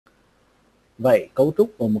Vậy cấu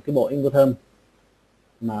trúc của một cái bộ Incoterm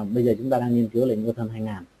mà bây giờ chúng ta đang nghiên cứu là Incoterm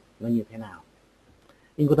 2000 nó như thế nào?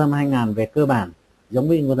 Incoterm 2000 về cơ bản giống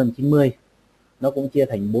với Incoterm 90, nó cũng chia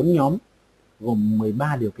thành 4 nhóm gồm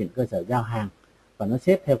 13 điều kiện cơ sở giao hàng, và nó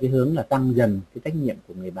xếp theo cái hướng là tăng dần cái trách nhiệm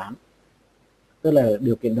của người bán. Tức là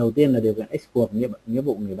điều kiện đầu tiên là điều kiện export, nghĩa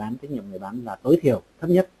vụ người bán, trách nhiệm người bán là tối thiểu, thấp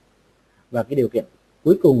nhất. Và cái điều kiện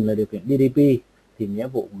cuối cùng là điều kiện DDP, thì nghĩa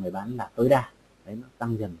vụ của người bán là tối đa. Đấy, nó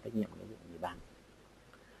tăng dần trách nhiệm nghĩa vụ người bán.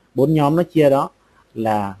 4 nhóm nó chia đó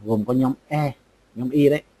là gồm có nhóm E, nhóm Y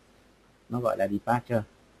đấy, nó gọi là departure,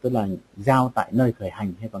 tức là giao tại nơi khởi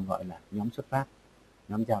hành, hay còn gọi là nhóm xuất phát,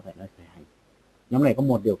 nhóm giao tại nơi khởi hành. Nhóm này có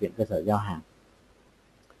một điều kiện cơ sở giao hàng.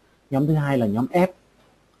 Nhóm thứ hai là nhóm F,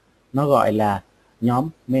 nó gọi là nhóm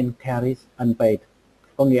main carriage unpaid,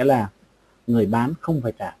 có nghĩa là người bán không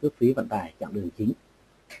phải trả cước phí vận tải chặng đường chính.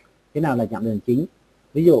 Thế nào là chặng đường chính?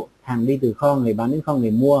 Ví dụ hàng đi từ kho người bán đến kho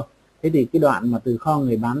người mua, thế thì cái đoạn mà từ kho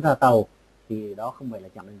người bán ra tàu thì đó không phải là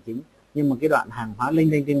chặng đường chính. Nhưng mà cái đoạn hàng hóa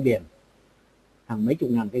lênh đênh trên biển, hàng mấy chục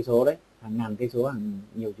ngàn cây số đấy, hàng ngàn cây số, hàng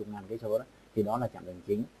nhiều chục ngàn cây số đấy, thì đó là chặng đường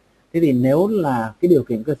chính. Thế thì nếu là cái điều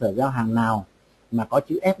kiện cơ sở giao hàng nào mà có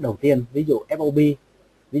chữ F đầu tiên, ví dụ FOB,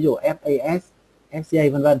 ví dụ FAS,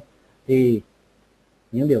 FCA vân vân, thì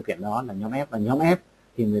những điều kiện đó là nhóm F. Và nhóm F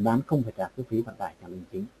thì người bán không phải trả cước phí vận tải chặng đường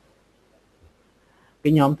chính.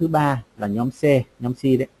 Cái nhóm thứ ba là nhóm C, nhóm C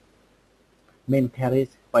đấy, main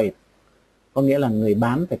carriage paid, có nghĩa là người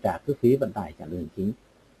bán phải trả cước phí vận tải chặng đường chính.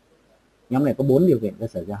 Nhóm này có 4 điều kiện cơ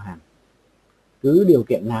sở giao hàng. Cứ điều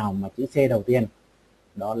kiện nào mà chữ C đầu tiên,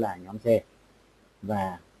 đó là nhóm C,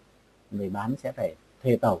 và người bán sẽ phải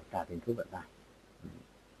thuê tàu trả tiền cước vận tải.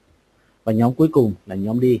 Và nhóm cuối cùng là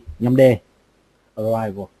nhóm D,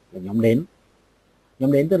 arrival, là nhóm đến.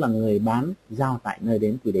 Nhóm đến tức là người bán giao tại nơi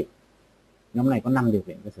đến quy định. Nhóm này có 5 điều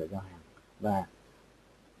kiện cơ sở giao hàng, và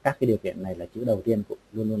các cái điều kiện này là chữ đầu tiên cũng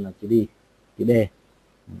luôn luôn là chữ D, chữ D.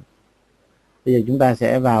 Bây giờ chúng ta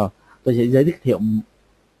sẽ vào, tôi sẽ giới thiệu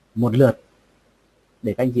một lượt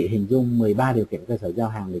để các anh chị hình dung 13 điều kiện cơ sở giao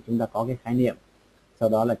hàng để chúng ta có cái khái niệm. Sau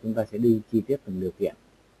đó là chúng ta sẽ đi chi tiết từng điều kiện.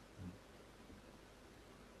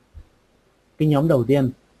 Cái nhóm đầu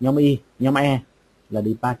tiên, nhóm Y, nhóm E là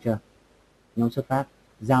departure, nhóm xuất phát,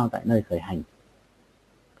 giao tại nơi khởi hành.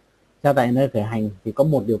 Giao tại nơi khởi hành thì có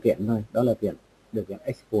một điều kiện thôi, đó là điều kiện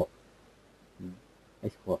export.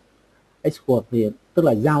 Export thì tức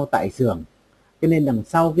là giao tại xưởng. Cho nên đằng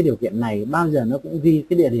sau cái điều kiện này bao giờ nó cũng ghi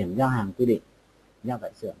cái địa điểm giao hàng quy định, giao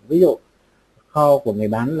tại xưởng. Ví dụ kho của người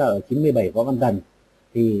bán là ở 97 Võ Văn Tần,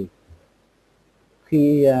 thì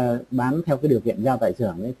khi bán theo cái điều kiện giao tại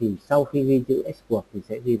xưởng ấy, thì sau khi ghi chữ export thì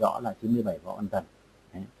sẽ ghi rõ là 97 Võ Văn Tần.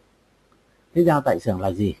 Đấy. Thế giao tại xưởng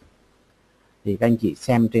là gì? Thì các anh chị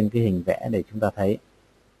xem trên cái hình vẽ để chúng ta thấy.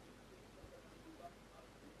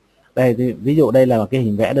 Đây thì, ví dụ đây là cái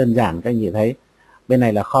hình vẽ đơn giản, các anh chị thấy bên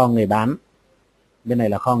này là kho người bán, bên này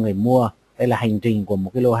là kho người mua. Đây là hành trình của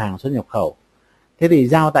một cái lô hàng xuất nhập khẩu. Thế thì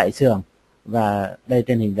giao tại xưởng, và đây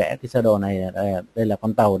trên hình vẽ cái sơ đồ này, đây là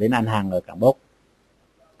con tàu đến ăn hàng ở cảng bốc.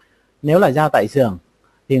 Nếu là giao tại xưởng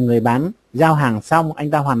thì người bán giao hàng xong,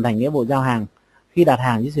 anh ta hoàn thành nghĩa vụ giao hàng khi đặt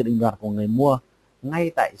hàng dưới sự định đoạt của người mua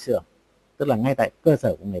ngay tại xưởng, tức là ngay tại cơ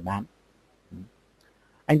sở của người bán.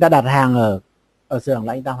 Anh ta đặt hàng ở xưởng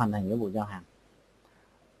là anh ta hoàn thành nghĩa vụ giao hàng.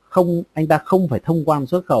 Anh ta không phải thông quan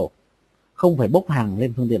xuất khẩu, không phải bốc hàng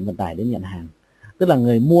lên phương tiện vận tải đến nhận hàng. Tức là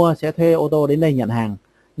người mua sẽ thuê ô tô đến đây nhận hàng,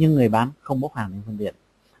 nhưng người bán không bốc hàng lên phương tiện.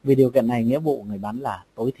 Vì điều kiện này nghĩa vụ người bán là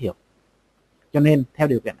tối thiểu. Cho nên theo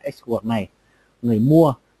điều kiện export này, người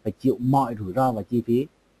mua phải chịu mọi rủi ro và chi phí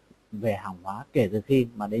về hàng hóa kể từ khi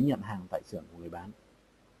mà đến nhận hàng tại xưởng của người bán.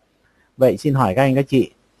 Vậy xin hỏi các anh các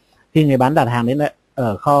chị, khi người bán đặt hàng đến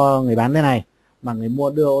ở kho người bán thế này, mà người mua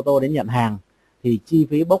đưa ô tô đến nhận hàng, thì chi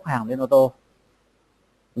phí bốc hàng lên ô tô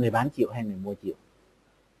người bán chịu hay người mua chịu?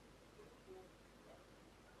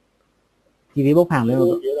 Chi phí bốc hàng lên ô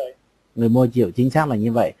tô người mua chịu, chính xác là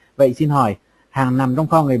như vậy. Vậy xin hỏi, hàng nằm trong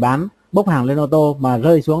kho người bán, bốc hàng lên ô tô mà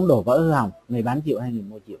rơi xuống đổ vỡ hư hỏng, người bán chịu hay người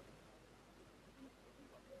mua chịu?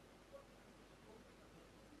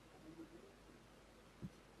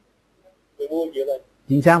 Người mua chịu rồi.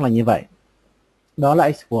 Chính xác là như vậy. Đó là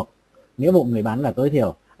export, nghĩa vụ người bán là tối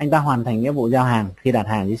thiểu. Anh ta hoàn thành nghĩa vụ giao hàng khi đặt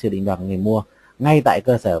hàng dưới sự định đoạt của người mua ngay tại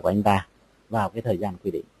cơ sở của anh ta vào cái thời gian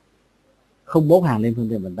quy định, không bốc hàng lên phương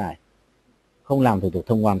tiện vận tải, không làm thủ tục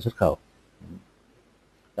thông quan xuất khẩu.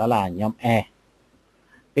 Đó là nhóm E.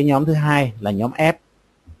 Cái nhóm thứ hai là nhóm F.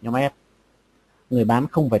 Nhóm F, người bán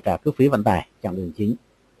không phải trả cước phí vận tải chặng đường chính.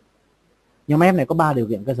 Nhóm F này có 3 điều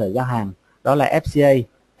kiện cơ sở giao hàng, đó là FCA,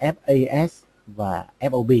 FAS và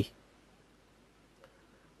FOB.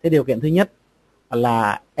 Thế điều kiện thứ nhất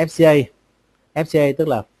là FCA. FCA tức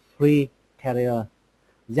là Free Carrier,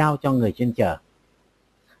 giao cho người chuyên chở.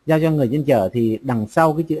 Giao cho người chuyên chở thì đằng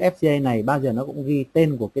sau cái chữ FCA này bao giờ nó cũng ghi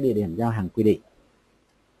tên của cái địa điểm giao hàng quy định.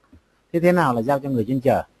 Thế nào là giao cho người chuyên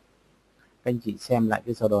chở? Các anh chị xem lại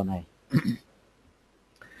cái sơ đồ này.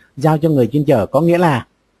 Giao cho người chuyên chở có nghĩa là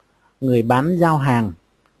người bán giao hàng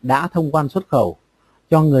đã thông quan xuất khẩu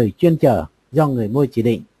cho người chuyên chở do người mua chỉ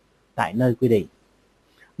định tại nơi quy định.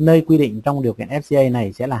 Nơi quy định trong điều kiện FCA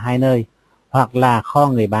này sẽ là hai nơi, hoặc là kho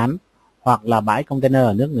người bán hoặc là bãi container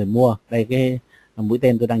ở nước người mua. Đây cái mũi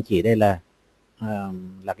tên tôi đang chỉ đây là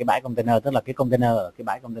cái bãi container, tức là cái container ở cái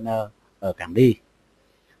bãi container ở cảng đi.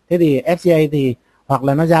 Thế thì FCA thì hoặc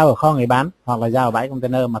là nó giao ở kho người bán hoặc là giao ở bãi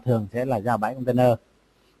container, mà thường sẽ là giao bãi container.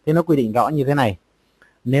 Thế nó quy định rõ như thế này: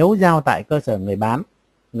 nếu giao tại cơ sở người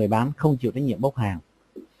bán không chịu trách nhiệm bốc hàng.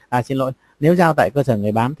 Nếu giao tại cơ sở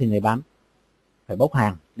người bán thì người bán phải bốc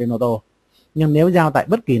hàng lên ô tô. Nhưng nếu giao tại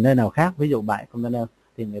bất kỳ nơi nào khác, ví dụ bãi container,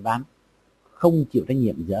 thì người bán không chịu trách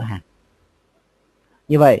nhiệm dỡ hàng.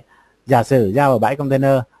 Như vậy, giả sử giao ở bãi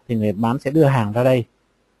container thì người bán sẽ đưa hàng ra đây,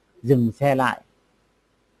 dừng xe lại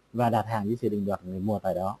và đặt hàng dưới sự định đoạt của người mua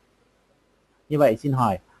tại đó. Như vậy xin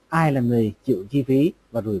hỏi, ai là người chịu chi phí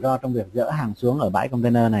và rủi ro trong việc dỡ hàng xuống ở bãi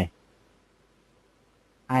container này?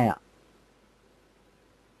 Ai ạ?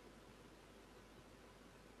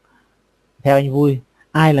 Theo anh Vui,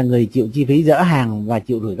 ai là người chịu chi phí dỡ hàng và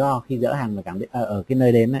chịu rủi ro khi dỡ hàng ở cái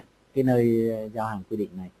nơi đến ấy, cái nơi giao hàng quy định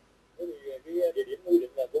này? Cái địa điểm quy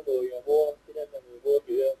định là của người mua, cho nên là người mua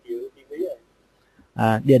chịu chi phí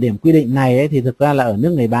rồi. Địa điểm quy định này ấy, thì thực ra là ở nước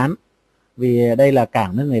người bán, vì đây là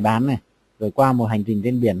cảng nước người bán này, rồi qua một hành trình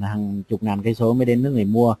trên biển hàng chục ngàn cây số mới đến nước người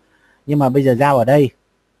mua. Nhưng mà bây giờ giao ở đây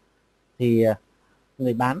thì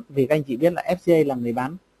người bán, vì các anh chị biết là FCA là người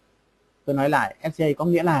bán. Tôi nói lại, FCA có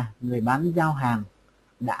nghĩa là người bán giao hàng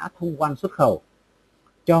đã thông quan xuất khẩu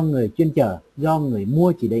cho người chuyên chở do người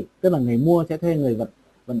mua chỉ định, tức là người mua sẽ thuê người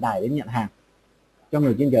vận tải đến nhận hàng cho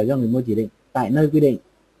người chuyên chở do người mua chỉ định tại nơi quy định.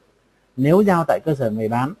 Nếu giao tại cơ sở người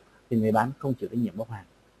bán thì người bán không chịu trách nhiệm bốc hàng.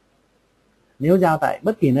 Nếu giao tại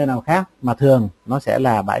bất kỳ nơi nào khác, mà thường nó sẽ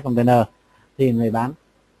là bãi container, thì người bán,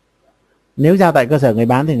 nếu giao tại cơ sở người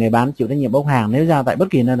bán thì người bán chịu trách nhiệm bốc hàng. Nếu giao tại bất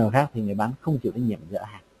kỳ nơi nào khác thì người bán không chịu trách nhiệm dỡ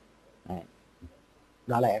hàng. Đấy.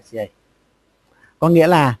 Đó là FCA. Có nghĩa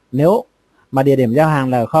là nếu mà địa điểm giao hàng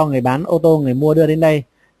là kho người bán, ô tô người mua đưa đến đây,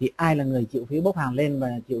 thì ai là người chịu phí bốc hàng lên và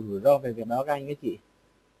chịu rủi ro về việc đó các anh các chị?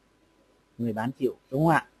 Người bán chịu, đúng không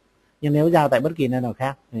ạ? Nhưng nếu giao tại bất kỳ nơi nào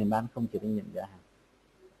khác thì người bán không chịu trách nhiệm dỡ hàng.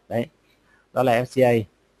 Đấy, đó là FCA.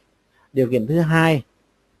 Điều kiện thứ hai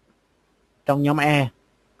trong nhóm E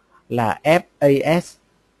là FAS.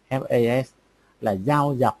 FAS là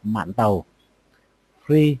giao dọc mạn tàu,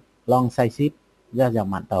 Free Long Side Ship, giao dọc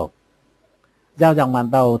mạn tàu. Giao dọc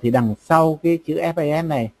mạn tàu thì đằng sau cái chữ FAS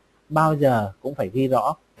này bao giờ cũng phải ghi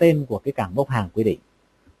rõ tên của cái cảng bốc hàng quy định.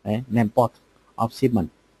 Đấy, name port of shipment,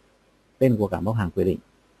 tên của cảng bốc hàng quy định,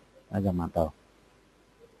 giao dọc mạn tàu.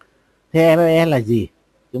 Thế FAS là gì?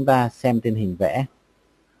 Chúng ta xem trên hình vẽ.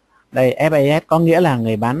 Đây, FAS có nghĩa là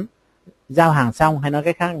người bán giao hàng xong, hay nói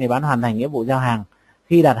cách khác, người bán hoàn thành nghĩa vụ giao hàng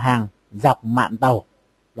khi đặt hàng dọc mạn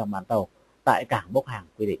tàu tại cảng bốc hàng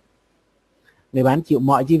quy định. Người bán chịu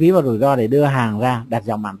mọi chi phí và rủi ro để đưa hàng ra đặt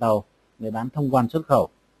dọc mạn tàu. Người bán thông quan xuất khẩu,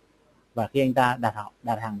 và khi anh ta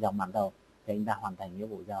đặt hàng dọc mạn tàu thì anh ta hoàn thành nghĩa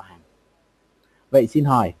vụ giao hàng. Vậy xin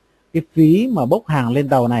hỏi, cái phí mà bốc hàng lên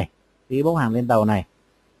tàu này,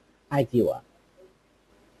 ai chịu ạ?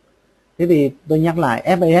 Thế thì tôi nhắc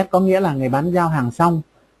lại, FAS có nghĩa là người bán giao hàng xong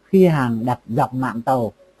khi hàng đặt dọc mạn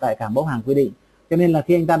tàu tại cảng bốc hàng quy định. Cho nên là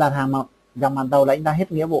khi anh ta đặt hàng dọc mạn tàu là anh ta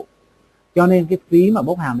hết nghĩa vụ. Cho nên cái phí mà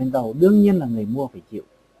bốc hàng lên tàu đương nhiên là người mua phải chịu.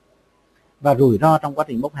 Và rủi ro trong quá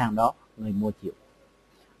trình bốc hàng đó người mua chịu.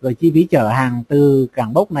 Rồi chi phí chở hàng từ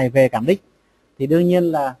cảng bốc này về cảng đích thì đương nhiên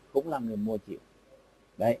là cũng là người mua chịu.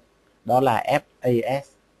 Đấy, đó là FAS.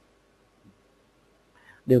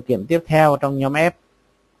 Điều kiện tiếp theo trong nhóm F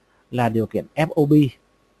là điều kiện FOB,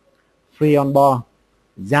 Free on board,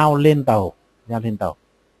 giao lên tàu.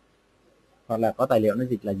 Hoặc là có tài liệu nó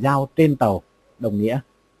dịch là giao trên tàu, đồng nghĩa.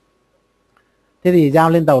 Thế thì giao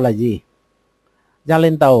lên tàu là gì? Giao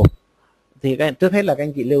lên tàu thì trước hết là các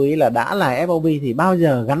anh chị lưu ý là đã là FOB thì bao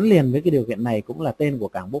giờ gắn liền với cái điều kiện này cũng là tên của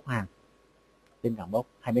cảng bốc hàng. Tên cảng bốc,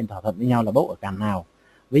 hai bên thỏa thuận với nhau là bốc ở cảng nào.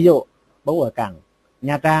 Ví dụ bốc ở cảng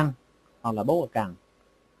Nha Trang, hoặc là bốc ở cảng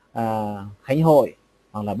Khánh Hội,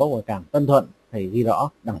 hoặc là bốc ở cảng Tân Thuận, phải ghi rõ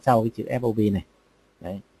đằng sau cái chữ FOB này.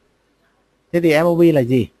 Đấy. Thế thì FOB là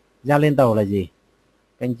gì? Giao lên tàu là gì?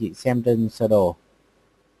 Các anh chị xem trên sơ đồ.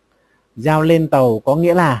 Giao lên tàu có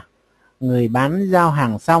nghĩa là người bán giao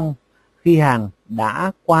hàng xong khi hàng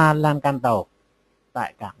đã qua lan can tàu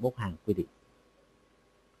tại cảng bốc hàng quy định.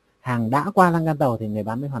 hàng đã qua lăng can tàu thì người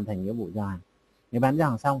bán mới hoàn thành nghĩa vụ giao hàng. Người bán giao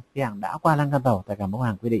hàng xong khi hàng đã qua lăng can tàu tại cảng bốc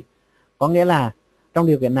hàng quy định. Có nghĩa là trong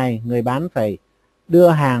điều kiện này người bán phải đưa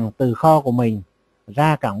hàng từ kho của mình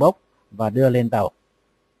ra cảng bốc và đưa lên tàu,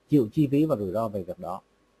 chịu chi phí và rủi ro về việc đó.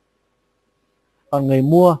 Còn người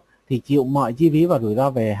mua thì chịu mọi chi phí và rủi ro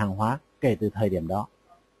về hàng hóa kể từ thời điểm đó.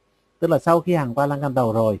 Tức là sau khi hàng qua lăng can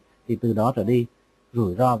tàu rồi thì từ đó trở đi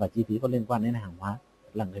rủi ro và chi phí có liên quan đến hàng hóa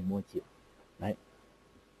là người mua chịu. Đấy.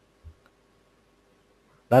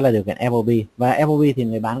 Đó là điều kiện FOB. Và FOB thì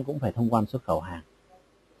người bán cũng phải thông quan xuất khẩu hàng.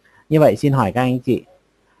 Như vậy xin hỏi các anh chị,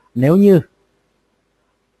 nếu như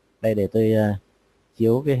đây để tôi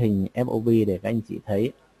chiếu cái hình FOB để các anh chị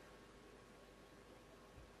thấy.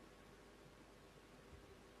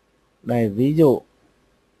 Đây ví dụ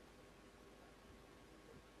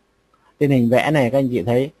trên hình vẽ này các anh chị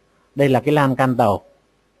thấy đây là cái lan can tàu.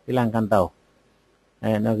 Cái lan can tàu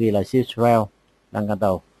đây, nó ghi là ship rail, lan can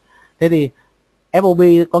tàu. Thế thì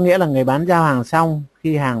FOB có nghĩa là người bán giao hàng xong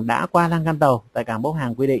khi hàng đã qua lan can tàu tại cảng bốc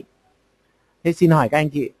hàng quy định. Thế xin hỏi các anh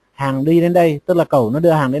chị, hàng đi đến đây, tức là cẩu nó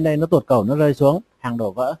đưa hàng đến đây, nó tuột cẩu nó rơi xuống, hàng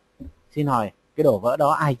đổ vỡ. Xin hỏi cái đổ vỡ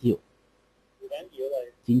đó ai chịu?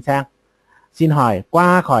 Chính xác. Xin hỏi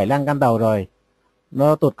qua khỏi lan can tàu rồi,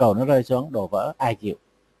 nó tuột cẩu nó rơi xuống, đổ vỡ, ai chịu?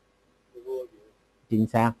 Chính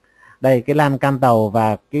xác. Đây cái lan can tàu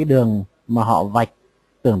và cái đường mà họ vạch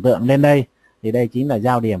tưởng tượng lên đây thì đây chính là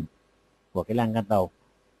giao điểm của cái lan can tàu.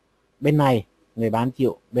 Bên này người bán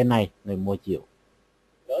chịu, bên này người mua chịu.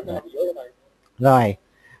 Rồi,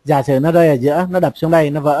 giả sử nó rơi ở giữa, nó đập xuống đây,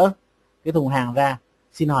 nó vỡ cái thùng hàng ra,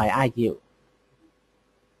 xin hỏi ai chịu?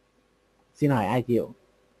 Xin hỏi ai chịu?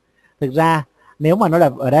 Thực ra nếu mà nó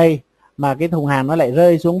đập ở đây mà cái thùng hàng nó lại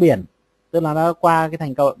rơi xuống biển, tức là nó qua cái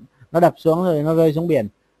thành cầu, nó đập xuống rồi nó rơi xuống biển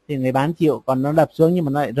thì người bán chịu. Còn nó đập xuống nhưng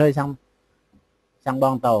mà nó lại rơi sang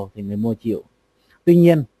boong tàu thì người mua chịu. Tuy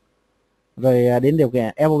nhiên rồi đến điều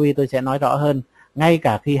kiện FOB tôi sẽ nói rõ hơn. Ngay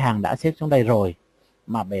cả khi hàng đã xếp xuống đây rồi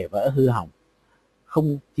mà bể vỡ hư hỏng,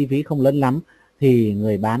 không chi phí không lớn lắm thì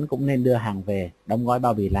người bán cũng nên đưa hàng về, đóng gói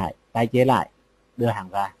bao bì lại, tái chế lại, đưa hàng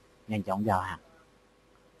ra, nhanh chóng giao hàng,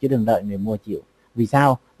 chứ đừng đợi người mua chịu. Vì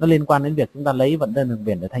sao? Nó liên quan đến việc chúng ta lấy vận đơn đường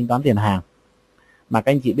biển để thanh toán tiền hàng. Mà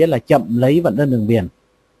các anh chị biết là chậm lấy vận đơn đường biển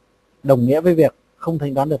đồng nghĩa với việc không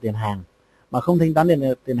thanh toán được tiền hàng. Mà không thanh toán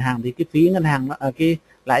được tiền hàng thì cái phí ngân hàng, cái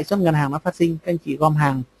lãi suất ngân hàng nó phát sinh. Các anh chị gom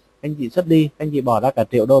hàng, các anh chị xuất đi, các anh chị bỏ ra cả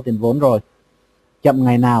triệu đô tiền vốn rồi. Chậm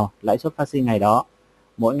ngày nào lãi suất phát sinh ngày đó,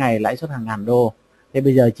 mỗi ngày lãi suất hàng ngàn đô. Thế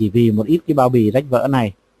bây giờ chỉ vì một ít cái bao bì rách vỡ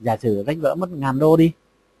này, giả sử rách vỡ mất 1.000 đô đi,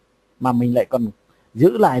 mà mình lại còn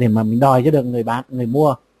giữ lại để mà mình đòi cho được người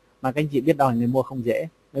mua. Mà các anh chị biết đòi người mua không dễ.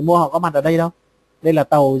 Người mua họ có mặt ở đây đâu. Đây là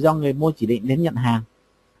tàu do người mua chỉ định đến nhận hàng,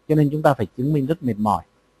 cho nên chúng ta phải chứng minh rất mệt mỏi.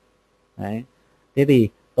 Đấy. Thế thì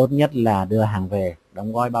tốt nhất là đưa hàng về,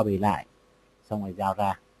 đóng gói bao bì lại, xong rồi giao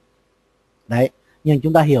ra. Đấy. Nhưng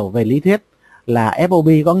chúng ta hiểu về lý thuyết là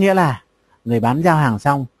FOB có nghĩa là người bán giao hàng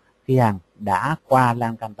xong khi hàng đã qua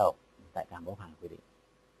lan can tàu tại cảng bốc hàng quy định.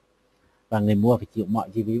 Và người mua phải chịu mọi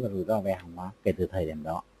chi phí và rủi ro về hàng hóa kể từ thời điểm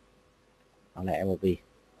đó. Đó là FOB.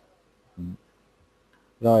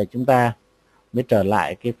 Rồi chúng ta mới trở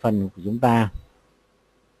lại cái phần của chúng ta.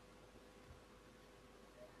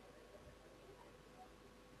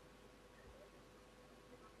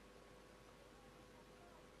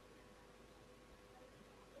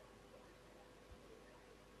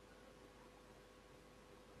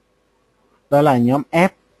 Đó là nhóm F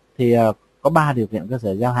thì có 3 điều kiện cơ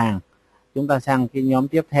sở giao hàng. Chúng ta sang cái nhóm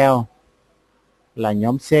tiếp theo là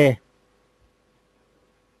nhóm C.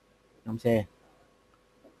 Nhóm C.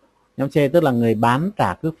 Nhóm C tức là người bán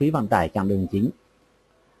trả cước phí vận tải chặng đường chính.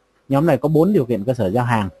 Nhóm này có 4 điều kiện cơ sở giao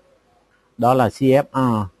hàng. Đó là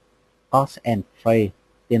CFR, Cost and Freight,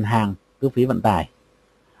 tiền hàng, cước phí vận tải.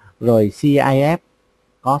 Rồi CIF,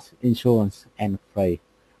 Cost Insurance and Freight,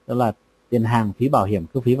 tức là tiền hàng, phí bảo hiểm,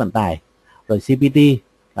 cước phí vận tải. Rồi CPT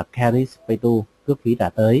là Carriage Pay to, cước phí trả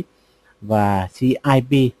tới. Và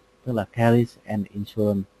CIP tức là Carriage and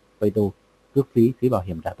Insurance Pay to, cước phí bảo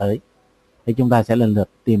hiểm trả tới. Thì chúng ta sẽ lần lượt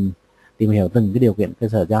tìm hiểu từng cái điều kiện cơ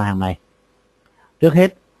sở giao hàng này. Trước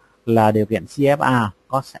hết là điều kiện CFR,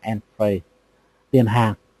 Cost and Freight, tiền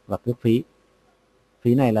hàng và cước phí.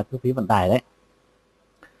 Phí này là cước phí vận tải đấy.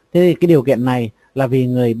 Thế thì cái điều kiện này là vì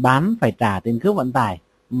người bán phải trả tiền cước vận tải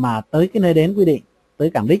mà tới cái nơi đến quy định, tới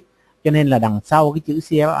cảng đích. Cho nên là đằng sau cái chữ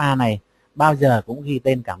CFR này bao giờ cũng ghi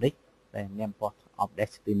tên cảng đích. Đây, name port of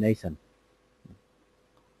destination.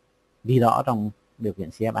 Ghi rõ trong điều kiện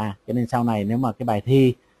CFA. Cho nên sau này nếu mà cái bài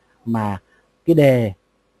thi mà cái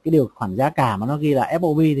điều khoản giá cả mà nó ghi là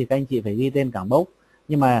FOB thì các anh chị phải ghi tên cảng bốc.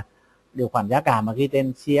 Nhưng mà điều khoản giá cả mà ghi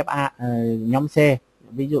tên CFA, nhóm C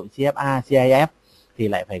ví dụ CFA, CIF thì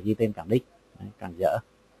lại phải ghi tên cảng đích. Đấy, càng dở.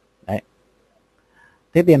 Đấy.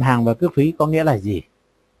 Thế tiền hàng và cước phí có nghĩa là gì?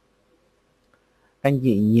 Các anh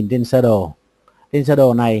chị nhìn trên sơ đồ. Trên sơ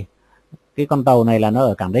đồ này, cái con tàu này là nó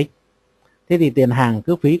ở cảng đích. Thế thì tiền hàng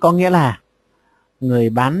cước phí có nghĩa là người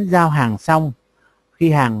bán giao hàng xong khi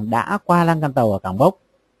hàng đã qua lăng can tàu ở cảng bốc.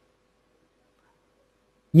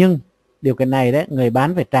 Nhưng điều kiện này đấy, người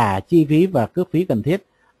bán phải trả chi phí và cước phí cần thiết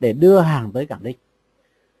để đưa hàng tới cảng đích.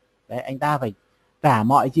 Đấy, anh ta phải trả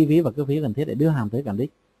mọi chi phí và cước phí cần thiết để đưa hàng tới cảng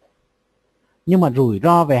đích. Nhưng mà rủi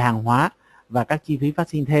ro về hàng hóa và các chi phí phát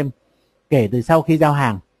sinh thêm kể từ sau khi giao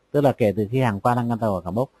hàng, tức là kể từ khi hàng qua lăng can tàu ở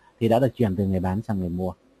cảng bốc thì đã được chuyển từ người bán sang người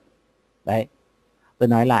mua. Đấy, tôi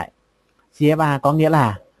nói lại, CFA có nghĩa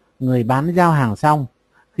là người bán giao hàng xong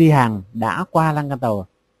khi hàng đã qua lăng can tàu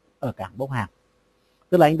ở cảng bốc hàng,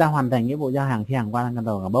 tức là anh ta hoàn thành nghĩa vụ giao hàng khi hàng qua lăng can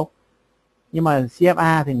tàu ở cảng bốc. Nhưng mà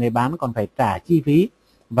CFA thì người bán còn phải trả chi phí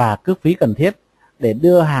và cước phí cần thiết để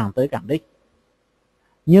đưa hàng tới cảng đích.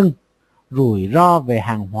 Nhưng rủi ro về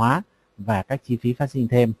hàng hóa và các chi phí phát sinh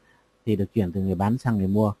thêm thì được chuyển từ người bán sang người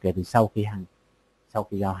mua kể từ sau khi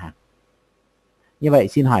giao hàng. Như vậy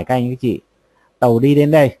xin hỏi các anh các chị, tàu đi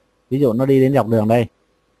đến đây, ví dụ nó đi đến dọc đường đây,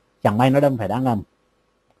 chẳng may nó đâm phải đá ngầm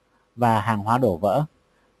và hàng hóa đổ vỡ.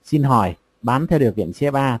 Xin hỏi, bán theo điều kiện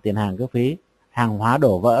CFA, tiền hàng cước phí, hàng hóa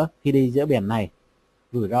đổ vỡ khi đi giữa biển này,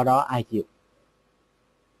 rủi ro đó ai chịu?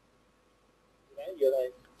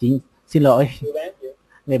 Xin lỗi,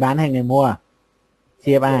 người bán hay người mua?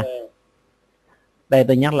 CFA. Đây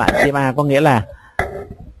tôi nhắc lại, CFA có nghĩa là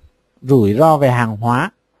rủi ro về hàng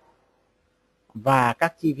hóa và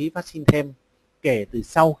các chi phí phát sinh thêm kể từ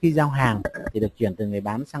sau khi giao hàng thì được chuyển từ người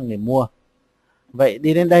bán sang người mua. Vậy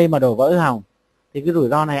đi đến đây mà đổ vỡ hỏng thì cái rủi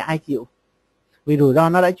ro này ai chịu? Vì rủi ro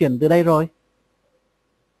nó đã chuyển từ đây rồi.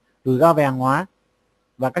 Rủi ro về hàng hóa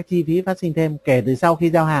và các chi phí phát sinh thêm kể từ sau khi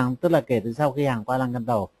giao hàng, tức là kể từ sau khi hàng qua lăng can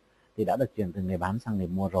tàu thì đã được chuyển từ người bán sang người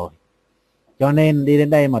mua rồi. Cho nên đi đến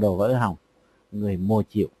đây mà đổ vỡ hỏng, người mua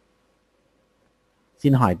chịu.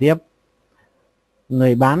 Xin hỏi tiếp,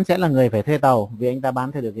 người bán sẽ là người phải thuê tàu vì anh ta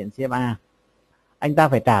bán theo điều kiện CFA. Anh ta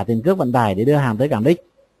phải trả tiền cước vận tải để đưa hàng tới cảng đích.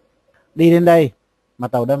 Đi đến đây mà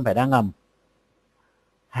tàu đâm phải đá ngầm,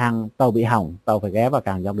 hàng tàu bị hỏng, tàu phải ghé vào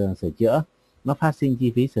cảng dọc đường sửa chữa, nó phát sinh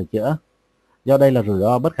chi phí sửa chữa. Do đây là rủi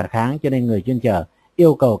ro bất khả kháng cho nên người chuyên chở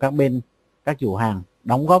yêu cầu các chủ hàng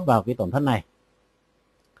đóng góp vào cái tổn thất này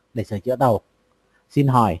để sửa chữa tàu. Xin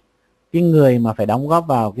hỏi, cái người mà phải đóng góp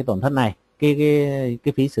vào cái tổn thất này,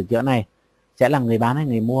 cái phí sửa chữa này sẽ là người bán hay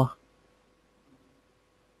người mua?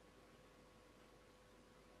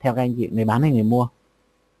 Theo các anh chị, người bán hay người mua?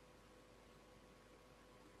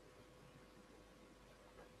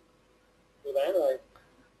 Người bán rồi.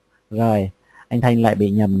 Rồi, anh Thanh lại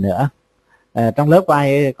bị nhầm nữa. Trong lớp có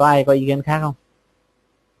ai có ý kiến khác không?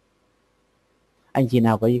 Anh chị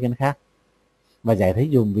nào có ý kiến khác? Và giải thích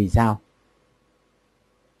dùm vì sao?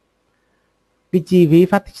 Cái chi phí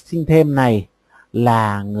phát sinh thêm này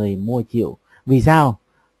là người mua chịu. Vì sao?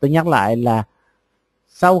 Tôi nhắc lại là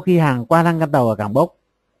sau khi hàng qua lăng can tàu ở cảng bốc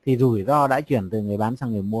thì rủi ro đã chuyển từ người bán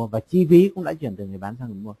sang người mua và chi phí cũng đã chuyển từ người bán sang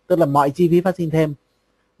người mua. Tức là mọi chi phí phát sinh thêm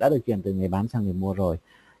đã được chuyển từ người bán sang người mua rồi.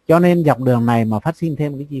 Cho nên dọc đường này mà phát sinh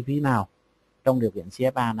thêm cái chi phí nào trong điều kiện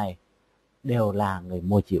CFA này đều là người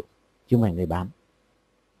mua chịu, chứ không phải người bán.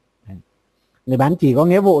 Đấy. Người bán chỉ có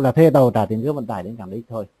nghĩa vụ là thuê tàu, trả tiền cước vận tải đến cảng đích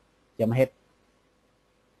thôi, chấm hết.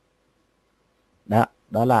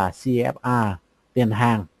 Đó là CFA, tiền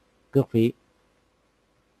hàng, cước phí.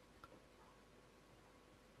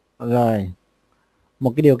 Rồi,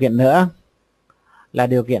 một cái điều kiện nữa là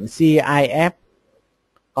điều kiện CIF,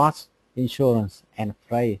 Cost, Insurance and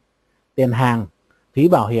Freight, tiền hàng, phí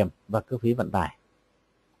bảo hiểm và cước phí vận tải.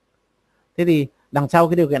 Thế thì đằng sau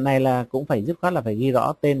cái điều kiện này là cũng phải dứt khoát là phải ghi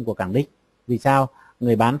rõ tên của cảng đích. Vì sao?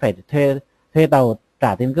 Người bán phải thuê tàu,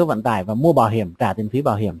 trả tiền cước vận tải và mua bảo hiểm, trả tiền phí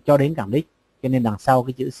bảo hiểm cho đến cảng đích. Cho nên đằng sau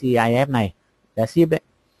cái chữ CIF này đã ship đấy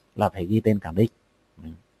là phải ghi tên cảng đích.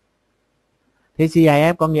 Thế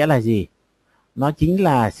CIF có nghĩa là gì? Nó chính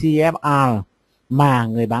là CFR mà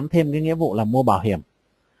người bán thêm cái nghĩa vụ là mua bảo hiểm.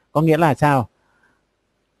 Có nghĩa là sao?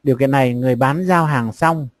 Điều kiện này, người bán giao hàng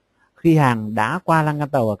xong khi hàng đã qua lăng can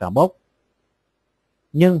tàu ở cảng bốc.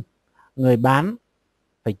 Nhưng người bán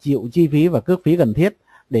phải chịu chi phí và cước phí cần thiết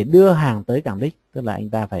để đưa hàng tới cảng đích. Tức là anh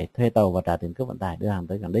ta phải thuê tàu và trả tiền cước vận tải đưa hàng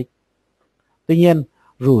tới cảng đích. Tuy nhiên,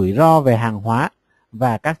 rủi ro về hàng hóa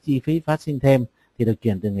và các chi phí phát sinh thêm thì được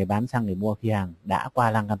chuyển từ người bán sang người mua khi hàng đã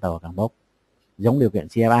qua lăng can tàu ở cảng bốc, giống điều kiện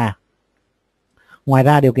CFA. Ngoài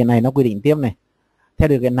ra điều kiện này nó quy định tiếp này. Theo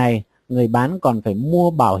điều kiện này, người bán còn phải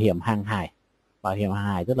mua bảo hiểm hàng hải. Bảo hiểm hàng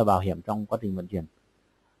hải tức là bảo hiểm trong quá trình vận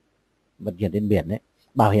chuyển trên biển đấy.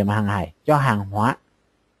 bảo hiểm hàng hải cho hàng hóa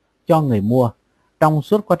cho người mua trong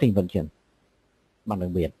suốt quá trình vận chuyển bằng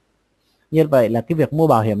đường biển. Như vậy là cái việc mua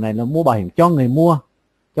bảo hiểm này là mua bảo hiểm cho người mua,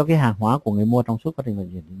 cho cái hàng hóa của người mua trong suốt quá trình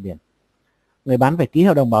vận chuyển trên biển. Người bán phải ký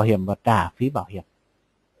hợp đồng bảo hiểm và trả phí bảo hiểm.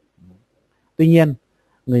 Tuy nhiên,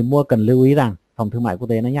 người mua cần lưu ý rằng, Phòng Thương mại Quốc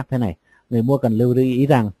tế nó nhắc thế này, người mua cần lưu ý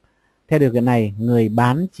rằng theo điều kiện này, người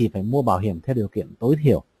bán chỉ phải mua bảo hiểm theo điều kiện tối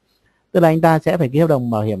thiểu. Tức là anh ta sẽ phải ký hợp đồng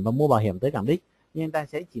bảo hiểm và mua bảo hiểm tới cảng đích, nhưng anh ta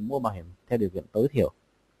sẽ chỉ mua bảo hiểm theo điều kiện tối thiểu.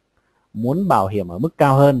 Muốn bảo hiểm ở mức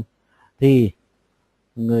cao hơn thì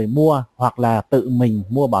người mua hoặc là tự mình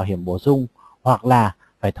mua bảo hiểm bổ sung, hoặc là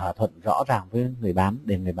phải thỏa thuận rõ ràng với người bán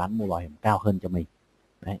để người bán mua bảo hiểm cao hơn cho mình.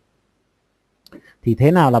 Đấy. Thì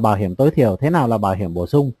thế nào là bảo hiểm tối thiểu, thế nào là bảo hiểm bổ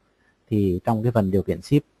sung, thì trong cái phần điều kiện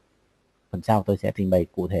ship, phần sau tôi sẽ trình bày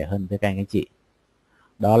cụ thể hơn với các anh chị.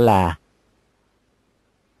 Đó là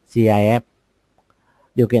CIF.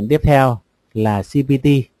 Điều kiện tiếp theo là CPT.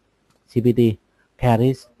 CPT,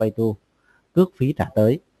 Carriage Pay To, cước phí trả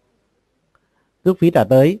tới. Cước phí trả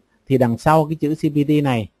tới thì đằng sau cái chữ CPT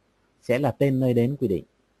này sẽ là tên nơi đến quy định.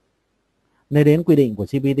 Nơi đến quy định của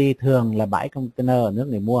CPT thường là bãi container ở nước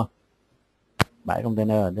người mua. Bãi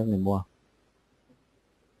container ở nước người mua.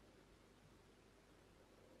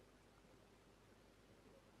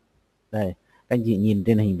 Đây, các anh chị nhìn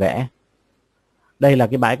trên hình vẽ. Đây là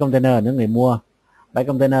cái bãi container ở nước người mua. Bãi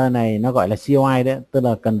container này nó gọi là COI đấy, tức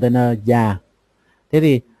là container già. Thế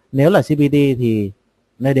thì nếu là CPT thì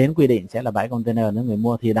nơi đến quy định sẽ là bãi container ở nước người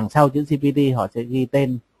mua, thì đằng sau chữ CPT họ sẽ ghi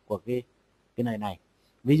tên của cái nơi này.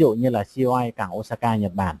 Ví dụ như là COI cảng Osaka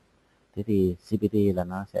Nhật Bản, thế thì CPT là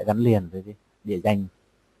nó sẽ gắn liền với cái địa danh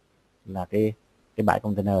là cái bãi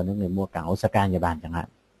container ở nước người mua cảng Osaka Nhật Bản chẳng hạn.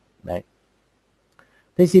 Đấy.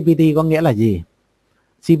 Thế CPT có nghĩa là gì?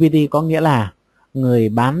 CPT có nghĩa là người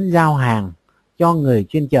bán giao hàng cho người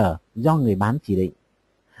chuyên chở do người bán chỉ định.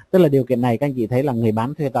 Tức là điều kiện này các anh chị thấy là người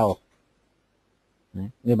bán thuê tàu. Đấy,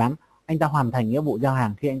 người bán anh ta hoàn thành nghĩa vụ giao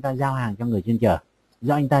hàng khi anh ta giao hàng cho người chuyên chở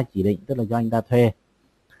do anh ta chỉ định, tức là do anh ta thuê.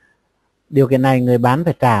 Điều kiện này người bán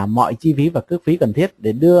phải trả mọi chi phí và cước phí cần thiết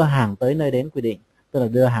để đưa hàng tới nơi đến quy định, tức là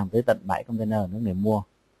đưa hàng tới tận bãi container của người mua.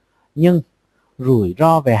 Nhưng rủi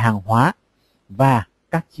ro về hàng hóa và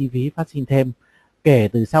các chi phí phát sinh thêm kể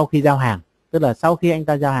từ sau khi giao hàng, tức là sau khi anh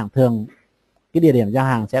ta giao hàng, thường cái địa điểm giao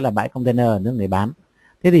hàng sẽ là bãi container ở nước người bán.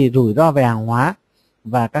 Thế thì rủi ro về hàng hóa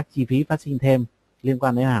và các chi phí phát sinh thêm liên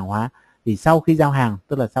quan đến hàng hóa thì sau khi giao hàng,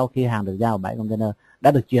 tức là sau khi hàng được giao ở bãi container,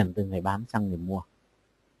 đã được chuyển từ người bán sang người mua.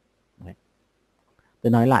 Đấy.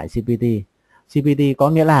 Tôi nói lại CPT. CPT có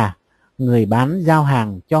nghĩa là người bán giao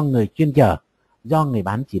hàng cho người chuyên chở do người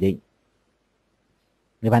bán chỉ định.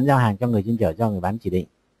 Người bán giao hàng cho người chuyên chở do người bán chỉ định.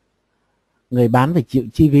 Người bán phải chịu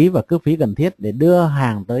chi phí và cước phí cần thiết để đưa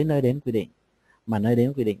hàng tới nơi đến quy định, mà nơi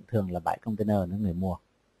đến quy định thường là bãi container ở người mua.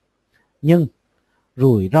 Nhưng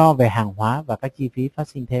rủi ro về hàng hóa và các chi phí phát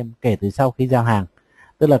sinh thêm kể từ sau khi giao hàng,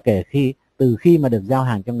 tức là từ khi mà được giao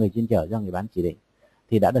hàng cho người chuyên chở do người bán chỉ định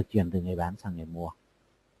thì đã được chuyển từ người bán sang người mua.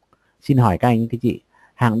 Xin hỏi các anh các chị,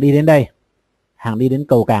 hàng đi đến đây, hàng đi đến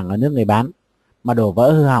cầu cảng ở nước người bán mà đổ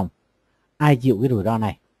vỡ hư hỏng, ai chịu cái rủi ro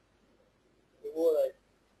này?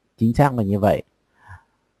 Chính xác là như vậy.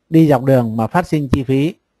 Đi dọc đường mà phát sinh chi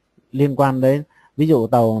phí liên quan đến, ví dụ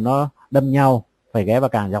tàu nó đâm nhau phải ghé vào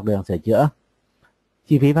cảng dọc đường sửa chữa,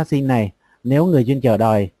 chi phí phát sinh này nếu người chuyên chở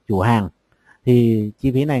đòi chủ hàng thì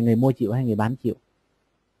chi phí này người mua chịu hay người bán chịu?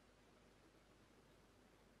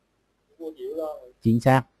 Chính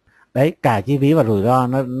xác. Đấy, cả chi phí và rủi ro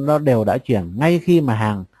nó đều đã chuyển ngay khi mà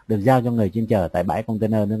hàng được giao cho người chuyên chở tại bãi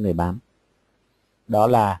container nước người bán. Đó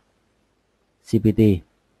là CPT.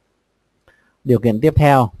 Điều kiện tiếp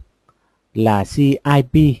theo là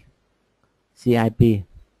CIP. CIP,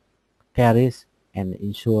 Carriage and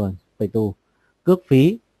Insurance Pay To, cước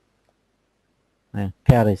phí.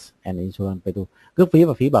 Carriage and Insurance Pay To, cước phí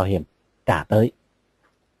và phí bảo hiểm trả tới.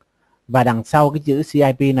 Và đằng sau cái chữ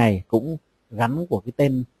CIP này cũng gắn của cái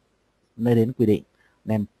tên nơi đến quy định,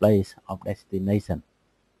 name place of destination.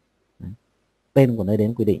 Đấy, tên của nơi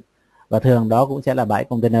đến quy định. Và thường đó cũng sẽ là bãi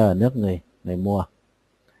container ở nước người mua.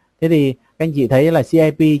 Thế thì các anh chị thấy là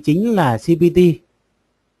CIP chính là CPT,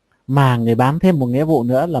 mà người bán thêm một nghĩa vụ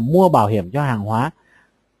nữa là mua bảo hiểm cho hàng hóa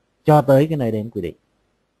cho tới cái nơi đến quy định.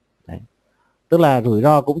 Đấy. Tức là rủi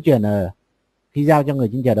ro cũng chuyển ở khi giao cho người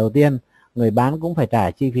chuyên chở đầu tiên, người bán cũng phải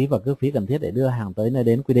trả chi phí và cước phí cần thiết để đưa hàng tới nơi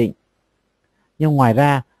đến quy định. Nhưng ngoài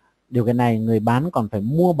ra, điều kiện này người bán còn phải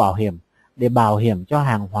mua bảo hiểm để bảo hiểm cho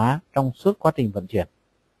hàng hóa trong suốt quá trình vận chuyển.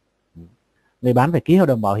 Người bán phải ký hợp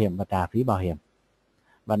đồng bảo hiểm và trả phí bảo hiểm.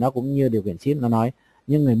 Và nó cũng như điều kiện ship nó nói,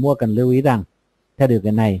 nhưng người mua cần lưu ý rằng theo điều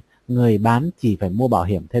kiện này, người bán chỉ phải mua bảo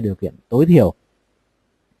hiểm theo điều kiện tối thiểu.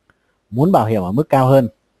 muốn bảo hiểm ở mức cao hơn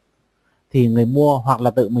thì người mua hoặc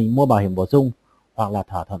là tự mình mua bảo hiểm bổ sung hoặc là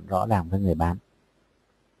thỏa thuận rõ ràng với người bán.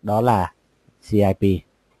 Đó là CIP.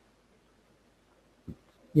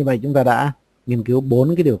 Như vậy chúng ta đã nghiên cứu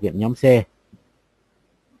 4 cái điều kiện nhóm C.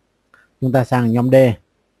 Chúng ta sang nhóm D.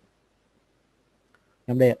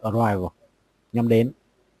 Nhóm D arrival, nhóm đến.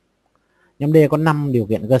 Nhóm D có 5 điều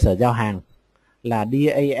kiện cơ sở giao hàng là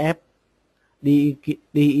DAF,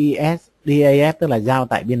 DES, DAF tức là giao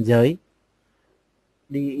tại biên giới,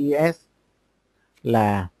 DES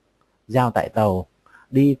là giao tại tàu,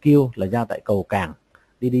 DQ là giao tại cầu cảng,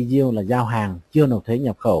 DDQ là giao hàng chưa nộp thuế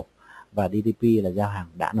nhập khẩu và DDP là giao hàng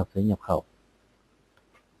đã nộp thuế nhập khẩu.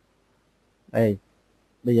 Đây,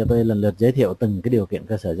 bây giờ tôi lần lượt giới thiệu từng cái điều kiện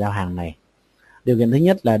cơ sở giao hàng này. Điều kiện thứ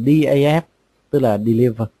nhất là DAF tức là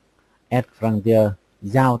Deliver at Frontier,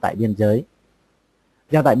 giao tại biên giới.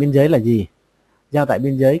 Giao tại biên giới là gì? Giao tại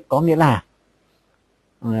biên giới có nghĩa là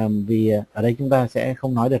vì ở đây chúng ta sẽ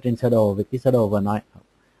không nói được trên sơ đồ, vì cái sơ đồ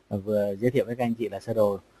vừa giới thiệu với các anh chị là sơ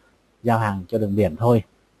đồ giao hàng cho đường biển thôi.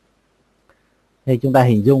 Thì chúng ta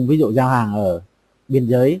hình dung ví dụ giao hàng ở biên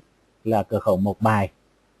giới là cửa khẩu Mộc Bài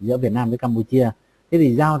giữa Việt Nam với Campuchia. Thế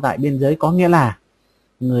thì giao tại biên giới có nghĩa là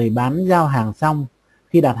người bán giao hàng xong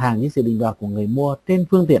khi đặt hàng với sự định đoạt của người mua trên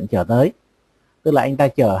phương tiện chở tới. Tức là anh ta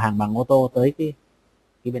chở hàng bằng ô tô tới cái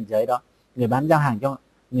biên giới đó. Người bán giao hàng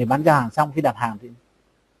xong khi đặt hàng thì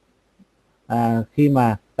khi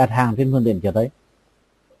mà đặt hàng trên phương tiện chở tới.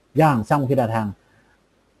 Giao hàng xong khi đặt hàng,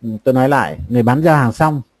 tôi nói lại, người bán giao hàng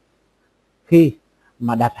xong khi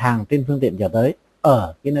mà đặt hàng trên phương tiện chở tới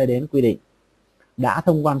ở cái nơi đến quy định, đã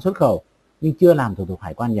thông quan xuất khẩu nhưng chưa làm thủ tục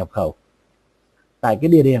hải quan nhập khẩu tại cái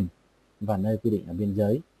địa điểm và nơi quy định ở biên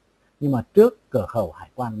giới, nhưng mà trước cửa khẩu hải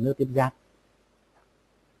quan nước tiếp giáp.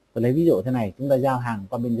 Tôi lấy ví dụ thế này, chúng ta giao hàng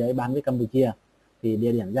qua biên giới bán với Campuchia thì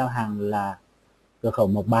địa điểm giao hàng là cửa khẩu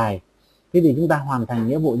Mộc Bài. Thế thì chúng ta hoàn thành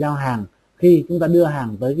nghĩa vụ giao hàng khi chúng ta đưa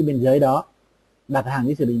hàng tới cái biên giới đó, đặt hàng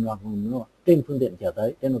với sự định đoạt trên phương tiện chở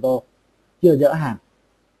tới, trên ô tô, chưa dỡ hàng,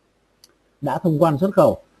 đã thông quan xuất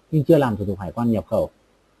khẩu nhưng chưa làm thủ tục hải quan nhập khẩu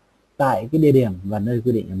tại cái địa điểm và nơi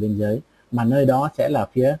quy định ở biên giới, mà nơi đó sẽ là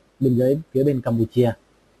phía biên giới phía bên Campuchia,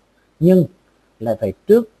 nhưng lại phải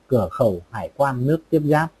trước cửa khẩu hải quan nước tiếp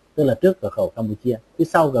giáp, tức là trước cửa khẩu Campuchia, chứ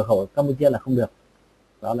sau cửa khẩu Campuchia là không được.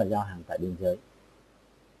 Đó là giao hàng tại biên giới.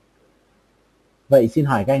 Vậy xin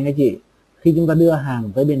hỏi các anh các chị, khi chúng ta đưa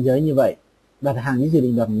hàng tới biên giới như vậy, đặt hàng với sự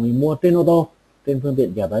định đoạt người mua trên ô tô, trên phương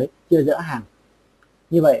tiện chở tới, chưa dỡ hàng,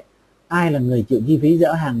 như vậy ai là người chịu chi phí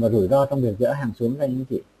dỡ hàng và rủi ro trong việc dỡ hàng xuống các anh các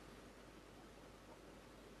chị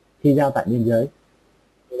khi giao tại biên giới?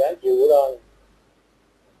 Người bán chịu rủi ro.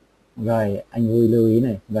 Rồi anh Vui lưu ý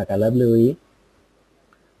này và cả lớp lưu ý.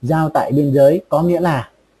 Giao tại biên giới có nghĩa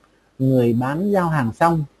là người bán giao hàng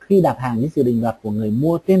xong khi đặt hàng với sự định đoạt của người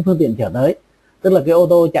mua trên phương tiện chở tới, tức là cái ô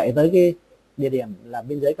tô chạy tới cái địa điểm là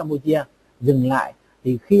biên giới Campuchia, dừng lại,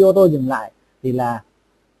 thì khi ô tô dừng lại thì là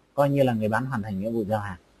coi như là người bán hoàn thành nghĩa vụ giao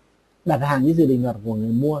hàng. Đặt hàng với sự định đoạt của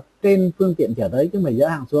người mua trên phương tiện chở tới chứ không phải dỡ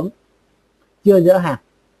hàng xuống. Chưa dỡ hàng,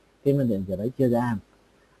 trên phương tiện chở tới chưa dỡ hàng,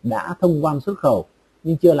 đã thông quan xuất khẩu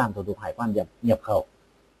nhưng chưa làm thủ tục hải quan nhập khẩu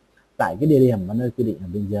tại cái địa điểm và nơi quy định ở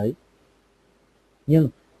biên giới, nhưng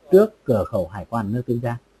trước cửa khẩu hải quan nước tiếp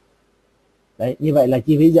giáp. Đấy, như vậy là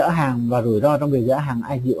chi phí dỡ hàng và rủi ro trong việc dỡ hàng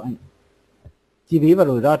ai chịu anh? Chi phí và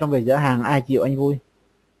rủi ro trong việc dỡ hàng ai chịu anh Vui?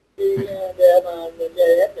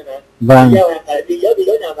 Vâng. Giao hàng tại biên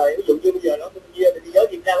giới nào thầy? Ví dụ như bây giờ nó Campuchia thì biên giới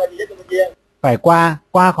Việt Nam hay biên giới Campuchia? Phải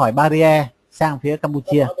qua khỏi barrier sang phía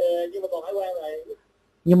Campuchia. Nhưng mà còn hải quan này.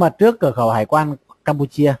 Nhưng mà trước cửa khẩu hải quan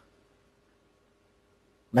Campuchia.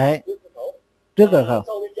 Đấy. Trước cửa khẩu.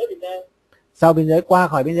 Sau biên giới Việt Nam. Sau biên giới, qua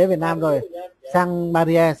khỏi biên giới Việt Nam rồi, sang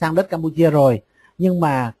barrier, sang đất Campuchia rồi. Nhưng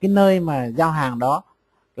mà cái nơi mà giao hàng đó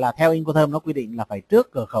là theo Incoterm nó quy định là phải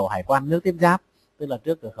trước cửa khẩu hải quan nước tiếp giáp, tức là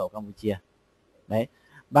trước cửa khẩu Campuchia. Đấy.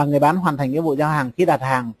 Và người bán hoàn thành nghĩa vụ giao hàng khi đặt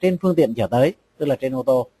hàng trên phương tiện chở tới, tức là trên ô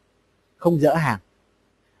tô, không dỡ hàng,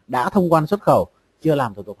 đã thông quan xuất khẩu, chưa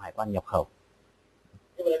làm thủ tục hải quan nhập khẩu.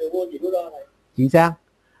 Nhưng mà là người mua chỉ rủi ro này. Chính xác.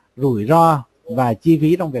 Rủi ro và chi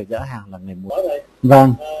phí trong việc dỡ hàng là người mua.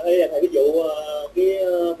 Vâng. Đây là thầy ví dụ cái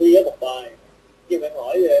biên giới Mộc Bài, chứ phải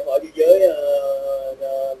hỏi biên giới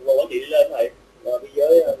Quảng Trị lên thầy, biên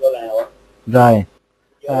giới Lào. Rồi.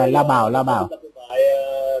 La Bảo.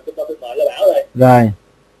 Trung tâm thương mại La Bảo rồi. Rồi.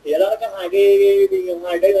 Thì ở đó có hai cái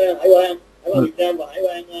hải quan Việt Nam và hải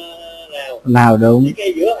quan Lào. Lào đúng. Thì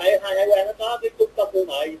cái giữa hai hải quan nó có cái trung tâm thương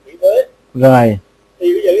mại miễn thuế. Rồi.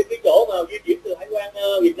 Thì bây giờ cái chỗ mà di chuyển từ hải quan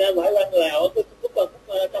Việt Nam và hải quan Lào trong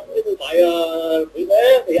cái thương mại miễn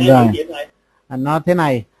thuế thì ai chịu nhiệm này? Nó thế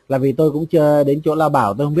này là vì tôi cũng chưa đến chỗ Lao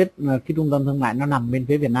Bảo, tôi không biết cái trung tâm thương mại nó nằm bên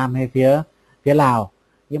phía Việt Nam hay phía Lào,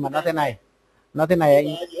 nhưng mà nó thế này anh.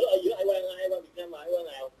 Giữa Hải Quan Việt Nam và Hải Quan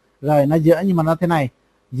Lào. Rồi nó giữa, nhưng mà nó thế này,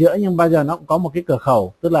 giữa nhưng bao giờ nó cũng có một cái cửa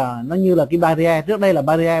khẩu, tức là nó như là cái barrier, trước đây là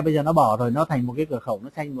barrier, bây giờ nó bỏ rồi, nó thành một cái cửa khẩu, nó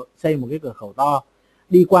xây một cái cửa khẩu to,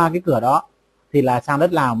 đi qua cái cửa đó thì là sang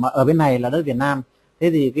đất Lào, mà ở bên này là đất Việt Nam.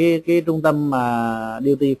 Thế thì cái trung tâm mà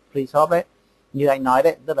duty free shop đấy, như anh nói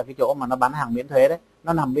đấy, tức là cái chỗ mà nó bán hàng miễn thuế đấy,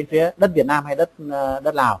 nó nằm bên phía đất Việt Nam hay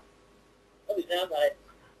đất Lào? Đất Việt Nam thôi.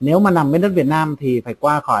 Nếu mà nằm bên đất Việt Nam thì phải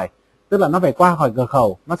qua khỏi, tức là nó phải qua khỏi cửa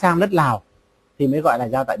khẩu, nó sang đất Lào thì mới gọi là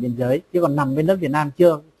giao tại biên giới, chứ còn nằm bên đất Việt Nam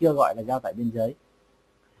chưa gọi là giao tại biên giới.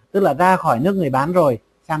 Tức là ra khỏi nước người bán rồi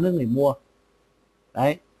sang nước người mua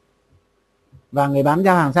đấy, và người bán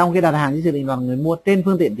giao hàng xong, khi đặt hàng với sự định đoạt người mua trên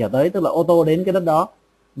phương tiện chở tới, tức là ô tô đến cái đất đó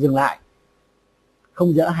dừng lại,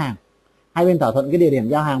 không dỡ hàng, hai bên thỏa thuận cái địa điểm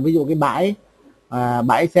giao hàng, ví dụ cái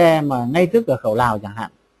bãi xe mà ngay trước cửa khẩu Lào chẳng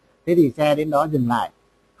hạn, thế thì xe đến đó dừng lại,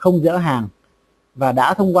 không dỡ hàng và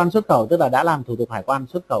đã thông quan xuất khẩu, tức là đã làm thủ tục hải quan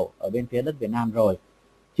xuất khẩu ở bên phía đất Việt Nam rồi,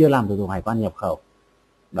 chưa làm thủ tục hải quan nhập khẩu,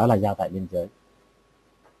 đó là giao tại biên giới.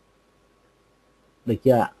 Được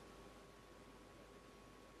chưa ạ?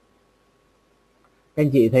 Các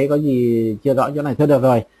anh chị thấy có gì chưa rõ chỗ này? Thôi được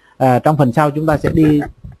rồi, trong phần sau chúng ta sẽ đi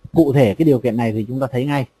cụ thể cái điều kiện này thì chúng ta thấy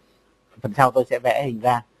ngay. Phần sau tôi sẽ vẽ hình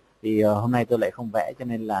ra, thì hôm nay tôi lại không vẽ cho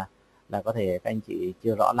nên là có thể các anh chị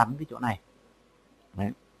chưa rõ lắm cái chỗ này. Đấy.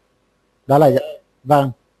 Đó là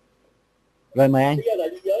vâng. Rồi mời anh. Bây giờ là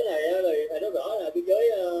biên giới này thì thầy nói rõ là biên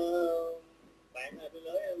giới bạn,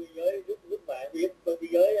 biên giới nước bạn,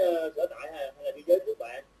 biên giới sở tại hay là biên giới nước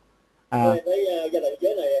bạn. Thấy giai đoạn biên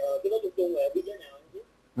giới này cái nói chung là biên giới nào?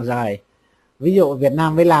 Rồi, ví dụ Việt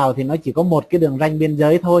Nam với Lào thì nó chỉ có một cái đường ranh biên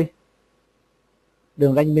giới thôi,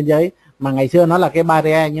 đường ranh biên giới mà ngày xưa nó là cái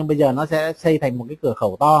barrier, nhưng bây giờ nó sẽ xây thành một cái cửa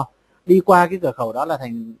khẩu to, đi qua cái cửa khẩu đó là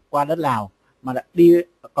thành qua đất Lào, mà đi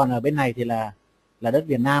còn ở bên này thì là đất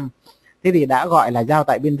Việt Nam. Thế thì đã gọi là giao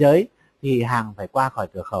tại biên giới thì hàng phải qua khỏi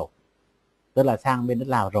cửa khẩu, tức là sang bên đất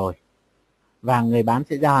Lào rồi, và người bán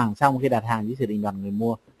sẽ giao hàng xong khi đặt hàng với sự định đoạt người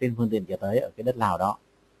mua trên phương tiện chở tới ở cái đất Lào đó,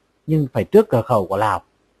 nhưng phải trước cửa khẩu của Lào,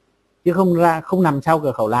 chứ không nằm sau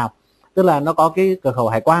cửa khẩu Lào. Tức là nó có cái cửa khẩu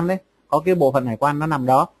hải quan đấy, có cái bộ phận hải quan nó nằm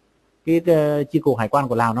đó, cái chi cục hải quan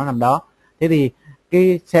của Lào nó nằm đó. Thế thì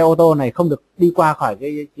cái xe ô tô này không được đi qua khỏi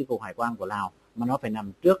cái chi cục hải quan của Lào, mà nó phải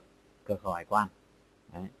nằm trước cửa khẩu hải quan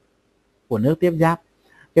đấy, của nước tiếp giáp.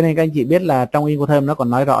 Cho nên các anh chị biết là trong Incoterm nó còn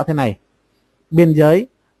nói rõ thế này: biên giới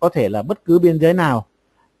có thể là bất cứ biên giới nào,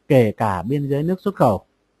 kể cả biên giới nước xuất khẩu.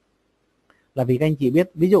 Là vì các anh chị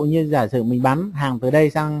biết, ví dụ như giả sử mình bán hàng từ đây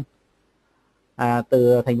sang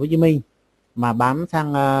từ thành phố Hồ Chí Minh mà bán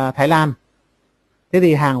sang Thái Lan, thế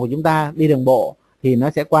thì hàng của chúng ta đi đường bộ thì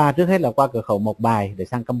nó sẽ qua, trước hết là qua cửa khẩu Mộc Bài để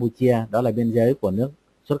sang Campuchia, đó là biên giới của nước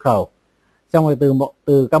xuất khẩu. Xong rồi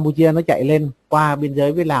từ Campuchia nó chạy lên qua biên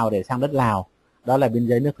giới với Lào để sang đất Lào, đó là biên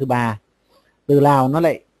giới nước thứ ba. Từ Lào nó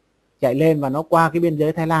lại chạy lên và nó qua cái biên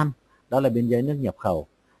giới Thái Lan, đó là biên giới nước nhập khẩu.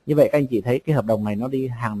 Như vậy các anh chị thấy cái hợp đồng này nó đi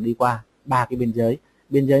qua ba cái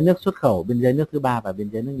biên giới nước xuất khẩu, biên giới nước thứ ba và biên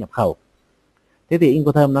giới nước nhập khẩu. Thế thì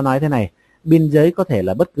Incoterm nó nói thế này: biên giới có thể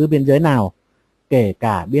là bất cứ biên giới nào, kể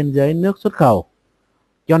cả biên giới nước xuất khẩu.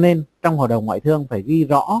 Cho nên trong hợp đồng ngoại thương phải ghi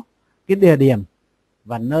rõ cái địa điểm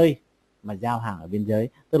và nơi mà giao hàng ở biên giới,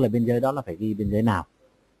 tức là biên giới đó là phải ghi biên giới nào,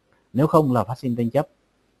 nếu không là phát sinh tranh chấp.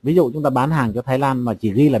 Ví dụ chúng ta bán hàng cho Thái Lan mà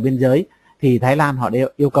chỉ ghi là biên giới thì Thái Lan họ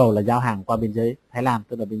yêu cầu là giao hàng qua biên giới Thái Lan,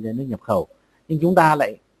 tức là biên giới nước nhập khẩu, nhưng chúng ta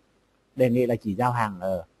lại đề nghị là chỉ giao hàng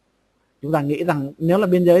ở, chúng ta nghĩ rằng nếu là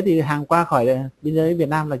biên giới thì hàng qua khỏi biên giới Việt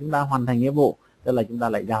Nam là chúng ta hoàn thành nghĩa vụ, tức là chúng ta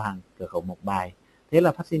lại giao hàng cửa khẩu Mộc Bài. Thế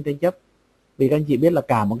là phát sinh tranh chấp. Vì các anh chị biết là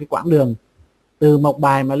cả một cái quãng đường từ Mộc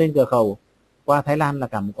Bài mà lên cửa khẩu qua Thái Lan là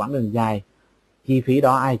cả một quãng đường dài, chi phí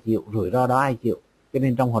đó ai chịu, rủi ro đó ai chịu. Cho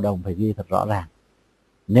nên trong hợp đồng phải ghi thật rõ ràng,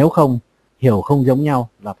 nếu không hiểu không giống nhau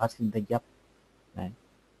là phát sinh tranh chấp. Đấy.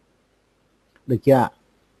 Được chưa ạ?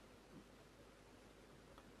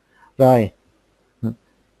 Rồi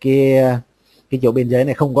cái chỗ biên giới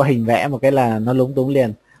này không có hình vẽ một cái là nó lúng túng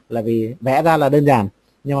liền, là vì vẽ ra là đơn giản,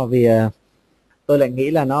 nhưng mà vì tôi lại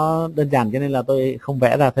nghĩ là nó đơn giản cho nên là tôi không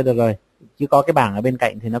vẽ ra. Thôi được rồi, chứ có cái bảng ở bên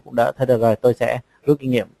cạnh thì nó cũng đỡ. Thôi được rồi, tôi sẽ rút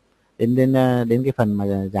kinh nghiệm đến cái phần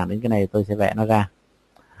mà giảng đến cái này tôi sẽ vẽ nó ra.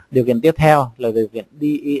 Điều kiện tiếp theo là điều kiện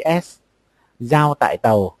DES, giao tại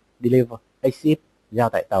tàu, deliver exit, giao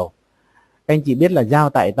tại tàu. Các anh chị biết là giao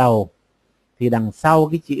tại tàu thì đằng sau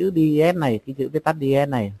cái chữ DES này, cái chữ viết tắt DES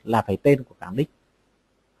này là phải tên của cảng đích.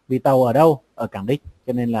 Vì tàu ở đâu? Ở cảng đích,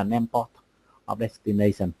 cho nên là name port of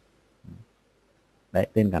destination. Đấy,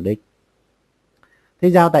 tên cảng đích.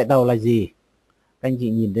 Thế giao tại tàu là gì? Các anh chị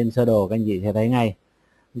nhìn trên sơ đồ các anh chị sẽ thấy ngay.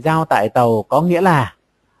 Giao tại tàu có nghĩa là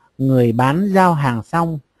người bán giao hàng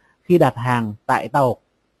xong khi đặt hàng tại tàu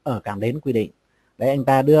ở cảng đến quy định. Đấy, anh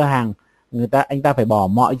ta đưa hàng, anh ta phải bỏ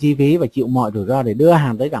mọi chi phí và chịu mọi rủi ro để đưa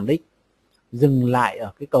hàng tới cảng đích, dừng lại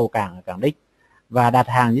ở cái cầu cảng ở cảng đích và đặt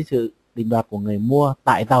hàng dưới sự định đoạt của người mua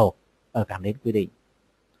tại tàu ở cảng đến quy định.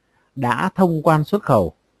 Đã thông quan xuất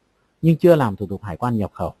khẩu nhưng chưa làm thủ tục hải quan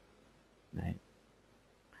nhập khẩu. Đấy.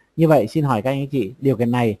 Như vậy xin hỏi các anh chị, điều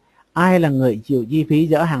kiện này ai là người chịu chi phí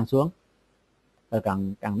dỡ hàng xuống ở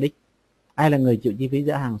cảng đích? Ai là người chịu chi phí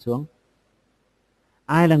dỡ hàng xuống?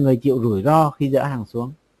 Ai là người chịu rủi ro khi dỡ hàng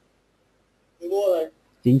xuống? Người mua rồi.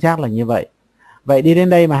 Chính xác là như vậy. Vậy đi đến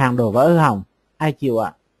đây mà hàng đổ vỡ hư hỏng, ai chịu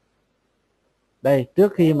ạ? Đây,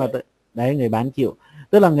 trước khi mà đấy, người bán chịu.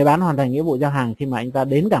 Tức là người bán hoàn thành nghĩa vụ giao hàng khi mà anh ta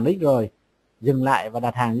đến cảng đích rồi, dừng lại và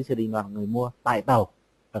đặt hàng dưới sự định đoạt người mua tại tàu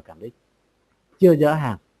ở cảng đích, chưa dỡ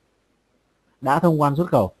hàng, đã thông quan xuất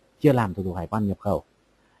khẩu, chưa làm thủ tục hải quan nhập khẩu.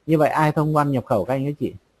 Như vậy ai thông quan nhập khẩu các anh các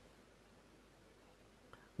chị?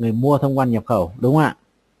 Người mua thông quan nhập khẩu, đúng không ạ?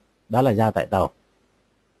 Đó là giao tại tàu.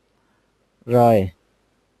 Rồi,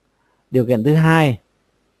 điều kiện thứ hai,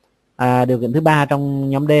 điều kiện thứ ba trong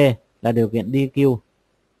nhóm D là điều kiện DQ,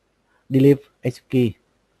 Deliver Execute,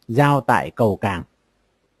 giao tại cầu cảng.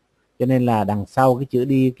 Cho nên là đằng sau cái chữ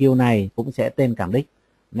DQ này cũng sẽ tên cảng đích,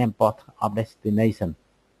 name port of destination.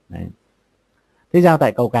 Đấy. Thế giao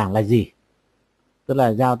tại cầu cảng là gì? Tức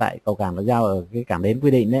là giao tại cầu cảng là giao ở cái cảng đến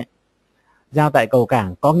quy định đấy. Giao tại cầu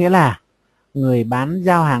cảng có nghĩa là người bán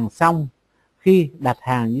giao hàng xong khi đặt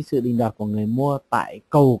hàng dưới sự định đoạt của người mua tại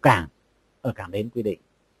cầu cảng ở cảng đến quy định.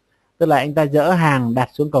 Tức là anh ta dỡ hàng đặt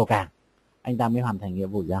xuống cầu cảng, anh ta mới hoàn thành nghĩa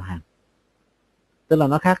vụ giao hàng. Tức là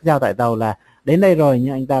nó khác giao tại tàu là đến đây rồi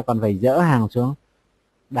nhưng anh ta còn phải dỡ hàng xuống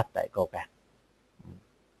đặt tại cầu cảng.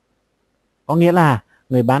 Có nghĩa là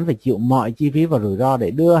người bán phải chịu mọi chi phí và rủi ro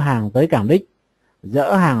để đưa hàng tới cảng đích,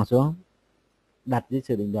 dỡ hàng xuống đặt dưới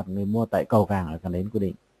sự định đoạt người mua tại cầu cảng ở cảng đến quy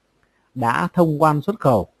định. Đã thông quan xuất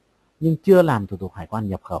khẩu nhưng chưa làm thủ tục hải quan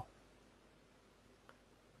nhập khẩu.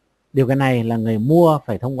 Điều cái này là người mua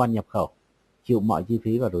phải thông quan nhập khẩu, chịu mọi chi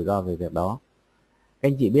phí và rủi ro về việc đó. Các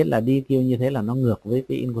anh chị biết là DQ như thế là nó ngược với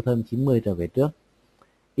cái Incoterm 90 trở về trước.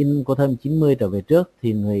 Incoterm 90 trở về trước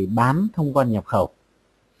thì người bán thông quan nhập khẩu,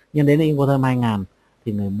 nhưng đến Incoterm 2000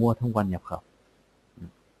 thì người mua thông quan nhập khẩu.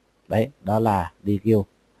 Đấy, đó là DQ,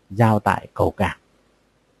 giao tại cầu cảng.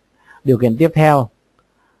 Điều kiện tiếp theo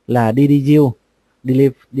là DDU,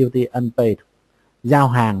 Deliver Duty Unpaid, giao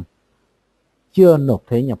hàng chưa nộp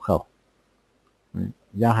thuế nhập khẩu. Đấy,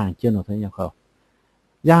 giao hàng chưa nộp thuế nhập khẩu.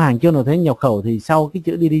 Giao hàng chưa nộp thuế nhập khẩu thì sau cái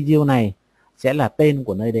chữ DDU này sẽ là tên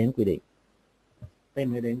của nơi đến quy định.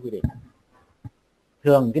 Tên nơi đến quy định.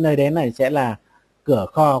 Thường cái nơi đến này sẽ là cửa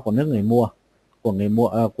kho của nước người mua,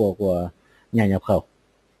 của nhà nhập khẩu.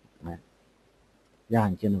 Đấy. Giao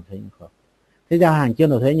hàng chưa nộp thuế nhập khẩu. Thế giao hàng chưa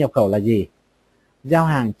nộp thuế nhập khẩu là gì? Giao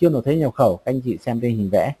hàng chưa nộp thuế nhập khẩu, các anh chị xem trên hình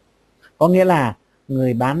vẽ. Có nghĩa là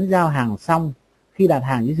người bán giao hàng xong khi đặt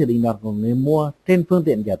hàng dưới sự định đoạt của người mua trên phương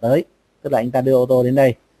tiện chở tới. Tức là anh ta đưa ô tô đến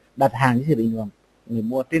đây, đặt hàng dưới sự định đoạt người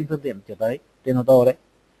mua trên phương tiện chở tới, trên ô tô đấy.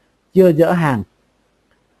 Chưa dỡ hàng,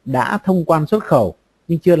 đã thông quan xuất khẩu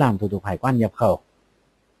nhưng chưa làm thủ tục hải quan nhập khẩu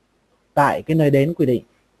tại cái nơi đến quy định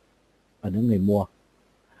ở nước người mua.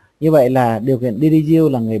 Như vậy là điều kiện DDU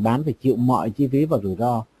là người bán phải chịu mọi chi phí và rủi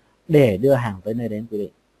ro để đưa hàng tới nơi đến quy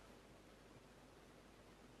định.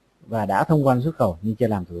 Và đã thông quan xuất khẩu nhưng chưa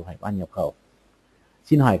làm thủ tục hải quan nhập khẩu.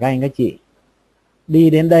 Xin hỏi các anh các chị, đi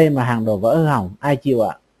đến đây mà hàng đổ vỡ hư hỏng, ai chịu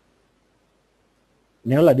ạ?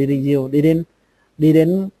 Nếu là DDU, đi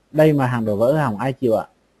đến đây mà hàng đổ vỡ hư hỏng, ai chịu ạ?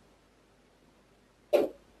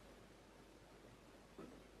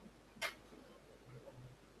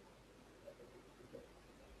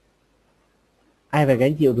 Ai phải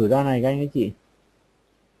gánh chịu rủi ro này các anh các chị?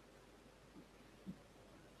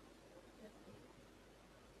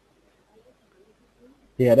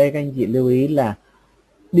 Thì ở đây các anh chị lưu ý là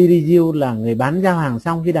DDU là người bán giao hàng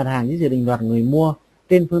xong khi đặt hàng dưới sự định đoạt người mua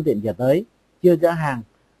trên phương tiện chở tới, chưa dỡ hàng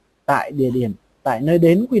tại địa điểm, tại nơi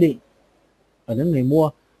đến quy định ở nước người mua.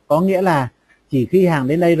 Có nghĩa là chỉ khi hàng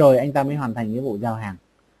đến đây rồi anh ta mới hoàn thành nghĩa vụ giao hàng.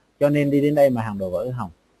 Cho nên đi đến đây mà hàng đổ vỡ hư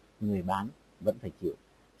hỏng, người bán vẫn phải chịu.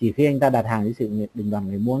 Chỉ khi anh ta đặt hàng dưới sự định đoạt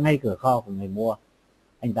người mua ngay cửa kho của người mua,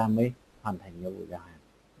 anh ta mới hoàn thành nghĩa vụ giao hàng.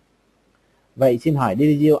 Vậy xin hỏi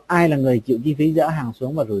DDU ai là người chịu chi phí dỡ hàng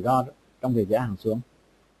xuống và rủi ro trong việc dỡ hàng xuống?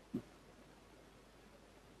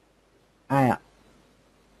 Ai ạ?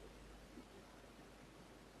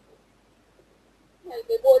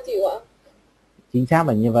 Người mua chịu ạ? Chính xác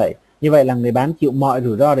là như vậy. Như vậy là người bán chịu mọi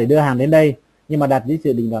rủi ro để đưa hàng đến đây, nhưng mà đặt dưới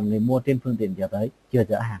sự định đoạt người mua trên phương tiện chở tới, chưa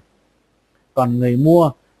dỡ hàng. Còn người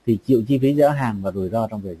mua thì chịu chi phí dỡ hàng và rủi ro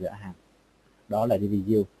trong việc dỡ hàng. Đó là DD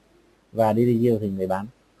Yield. Và DD Yield thì người bán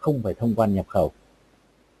không phải thông quan nhập khẩu.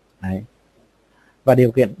 Đấy. Và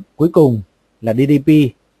điều kiện cuối cùng là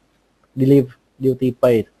DDP, Deliver Duty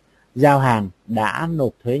Paid, giao hàng đã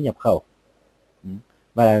nộp thuế nhập khẩu.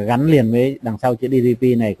 Và gắn liền với đằng sau chữ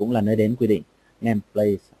DDP này cũng là nơi đến quy định, Name,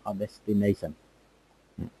 Place or Destination.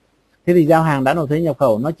 Thế thì giao hàng đã nộp thuế nhập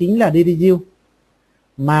khẩu nó chính là DD Yield,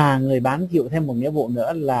 mà người bán chịu thêm một nghĩa vụ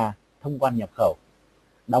nữa là thông quan nhập khẩu,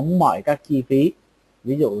 đóng mọi các chi phí,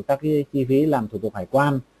 ví dụ các cái chi phí làm thủ tục hải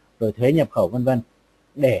quan, rồi thuế nhập khẩu vân vân,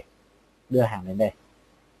 để đưa hàng đến đây.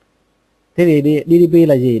 Thế thì DDP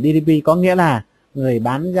là gì? DDP có nghĩa là người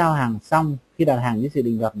bán giao hàng xong khi đặt hàng dưới sự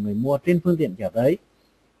định đoạt người mua trên phương tiện chở tới,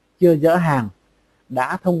 chưa dỡ hàng,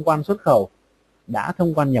 đã thông quan xuất khẩu, đã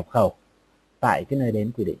thông quan nhập khẩu tại cái nơi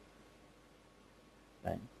đến quy định.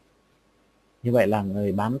 Đấy. Như vậy là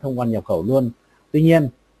người bán thông quan nhập khẩu luôn. Tuy nhiên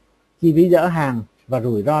chi phí dỡ hàng và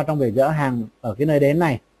rủi ro trong việc dỡ hàng ở cái nơi đến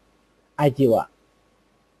này ai chịu ạ?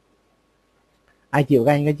 Ai chịu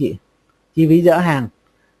các anh các chị? Chi phí dỡ hàng,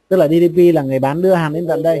 tức là DDP là người bán đưa hàng đến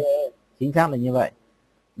tận đây. Chính xác là như vậy.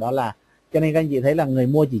 Đó là, cho nên các anh chị thấy là người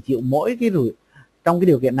mua chỉ chịu mỗi cái rủi. Trong cái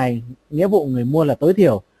điều kiện này, nghĩa vụ người mua là tối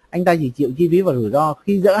thiểu, anh ta chỉ chịu chi phí và rủi ro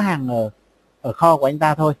khi dỡ hàng ở kho của anh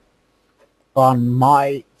ta thôi. Còn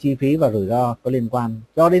mọi chi phí và rủi ro có liên quan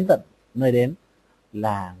cho đến tận nơi đến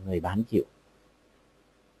là người bán chịu.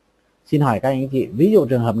 Xin hỏi các anh chị, ví dụ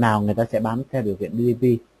trường hợp nào người ta sẽ bán theo điều kiện DDP?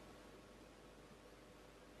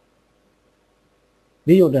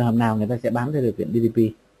 Ví dụ trường hợp nào người ta sẽ bán theo điều kiện DDP?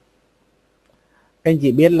 Các anh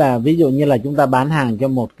chị biết là ví dụ như là chúng ta bán hàng cho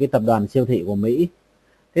một cái tập đoàn siêu thị của Mỹ.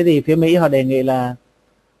 Thế thì phía Mỹ họ đề nghị là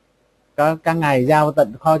các ngài giao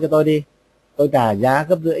tận kho cho tôi đi, tôi trả giá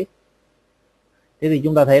gấp rưỡi. Thế thì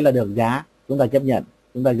chúng ta thấy là được giá, chúng ta chấp nhận,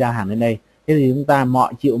 chúng ta giao hàng đến đây. Thế thì chúng ta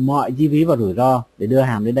chịu mọi chi phí và rủi ro để đưa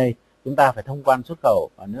hàng đến đây. Chúng ta phải thông quan xuất khẩu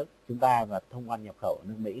ở nước chúng ta và thông quan nhập khẩu ở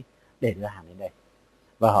nước Mỹ để đưa hàng đến đây.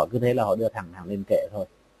 Và họ cứ thế là họ đưa thẳng hàng lên kệ thôi.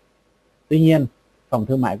 Tuy nhiên, Phòng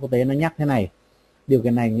Thương mại Quốc tế nó nhắc thế này, điều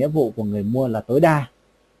kiện này nghĩa vụ của người mua là tối đa,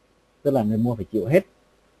 tức là người mua phải chịu hết.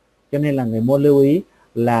 Cho nên là người mua lưu ý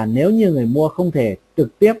là nếu như người mua không thể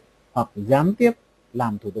trực tiếp hoặc gián tiếp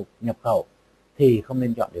làm thủ tục nhập khẩu thì không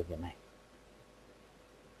nên chọn điều kiện này.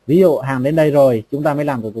 Ví dụ hàng đến đây rồi chúng ta mới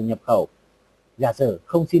làm thủ tục nhập khẩu, giả sử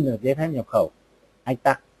không xin được giấy phép nhập khẩu, ách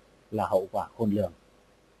tắc là hậu quả khôn lường.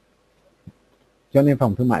 Cho nên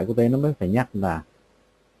Phòng Thương mại Quốc tế nó mới phải nhắc là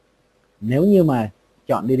nếu như mà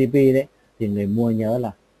chọn DDP đấy thì người mua nhớ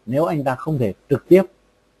là nếu anh ta không thể trực tiếp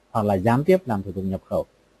hoặc là gián tiếp làm thủ tục nhập khẩu,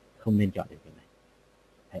 không nên chọn điều kiện này.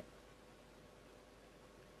 Đấy.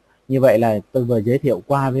 Như vậy là tôi vừa giới thiệu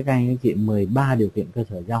qua với các anh chị 13 điều kiện cơ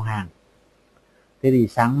sở giao hàng. Thế thì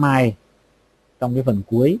sáng mai trong cái phần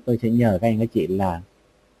cuối tôi sẽ nhờ các anh các chị là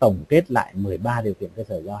tổng kết lại 13 điều kiện cơ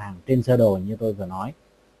sở giao hàng trên sơ đồ như tôi vừa nói.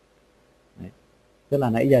 Đấy. Tức là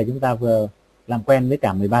nãy giờ chúng ta vừa làm quen với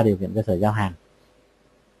cả 13 điều kiện cơ sở giao hàng.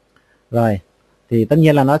 Rồi, thì tất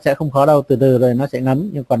nhiên là nó sẽ không khó đâu, từ từ rồi nó sẽ ngấm.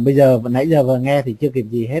 Nhưng còn bây giờ, nãy giờ vừa nghe thì chưa kịp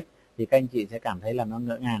gì hết, thì các anh chị sẽ cảm thấy là nó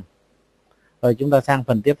ngỡ ngàng. Rồi chúng ta sang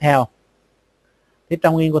phần tiếp theo. Thế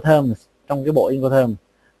trong Incoterms, trong cái bộ Incoterms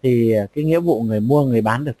thì cái nghĩa vụ người mua người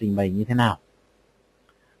bán được trình bày như thế nào?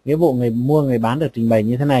 Nghĩa vụ người mua người bán được trình bày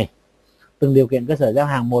như thế này. Từng điều kiện cơ sở giao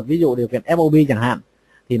hàng một, ví dụ điều kiện FOB chẳng hạn,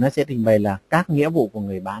 thì nó sẽ trình bày là các nghĩa vụ của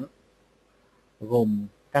người bán, gồm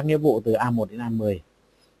các nghĩa vụ từ A1 đến A10,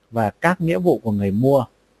 và các nghĩa vụ của người mua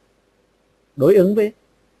đối ứng với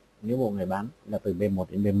nghĩa vụ người bán là từ B1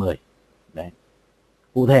 đến B10. Đấy.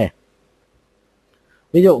 Cụ thể,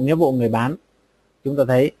 ví dụ nghĩa vụ người bán chúng ta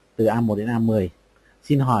thấy từ A1 đến A10.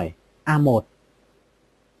 Xin hỏi A1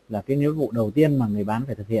 là cái nghĩa vụ đầu tiên mà người bán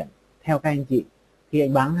phải thực hiện. Theo các anh chị, khi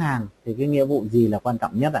anh bán hàng thì cái nghĩa vụ gì là quan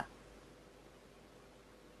trọng nhất ạ?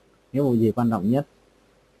 Nghĩa vụ gì quan trọng nhất?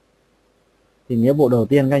 Thì nghĩa vụ đầu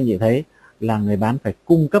tiên các anh chị thấy là người bán phải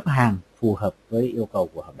cung cấp hàng phù hợp với yêu cầu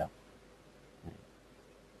của hợp đồng.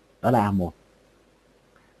 Đó là A1.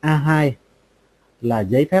 A2 là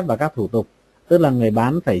giấy phép và các thủ tục. Tức là người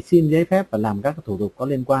bán phải xin giấy phép và làm các thủ tục có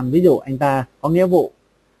liên quan. Ví dụ anh ta có nghĩa vụ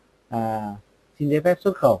xin giấy phép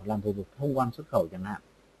xuất khẩu, làm thủ tục thông quan xuất khẩu chẳng hạn.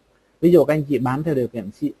 Ví dụ các anh chị bán theo điều kiện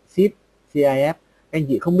CIF, các anh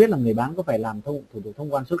chị không biết là người bán có phải làm thủ tục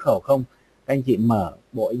thông quan xuất khẩu không. Các anh chị mở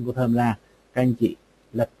bộ Incoterms ra, các anh chị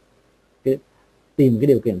tìm cái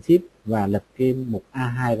điều kiện ship và lật cái mục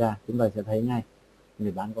A2 ra, chúng ta sẽ thấy ngay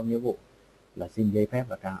người bán có nghĩa vụ là xin giấy phép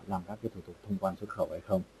và làm các cái thủ tục thông quan xuất khẩu hay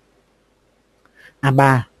không.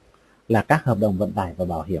 A3 là các hợp đồng vận tải và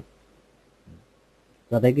bảo hiểm,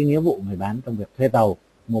 cho thấy cái nghĩa vụ người bán trong việc thuê tàu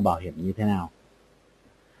mua bảo hiểm như thế nào.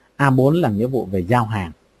 A4 là nghĩa vụ về giao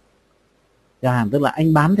hàng. Giao hàng tức là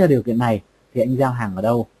anh bán theo điều kiện này thì anh giao hàng ở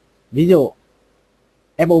đâu. Ví dụ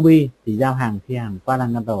FOB thì giao hàng khi hàng qua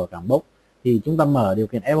lăng can tàu ở cảng bốc, thì chúng ta mở điều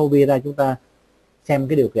kiện FOB ra, chúng ta xem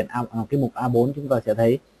cái điều kiện cái mục A4, chúng ta sẽ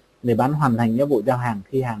thấy người bán hoàn thành nghĩa vụ giao hàng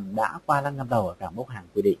khi hàng đã qua lăng can tàu ở cảng bốc hàng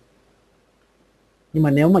quy định. Nhưng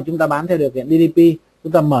mà nếu mà chúng ta bán theo điều kiện DDP,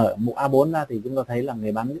 chúng ta mở mục A4 ra thì chúng ta thấy là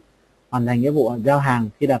người bán hoàn thành nghĩa vụ giao hàng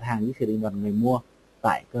khi đặt hàng với chỉ định vật người mua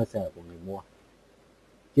tại cơ sở của người mua,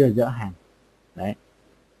 chưa dỡ hàng. Đấy,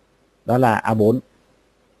 đó là A4.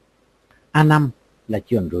 A5 là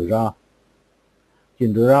chuyển rủi ro.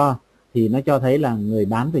 Chuyển rủi ro thì nó cho thấy là người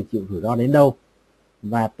bán phải chịu rủi ro đến đâu,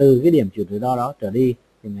 và từ cái điểm chuyển rủi ro đó trở đi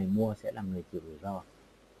thì người mua sẽ là người chịu rủi ro.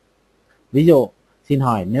 Ví dụ, xin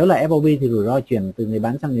hỏi nếu là FOB thì rủi ro chuyển từ người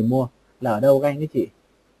bán sang người mua là ở đâu các anh các chị?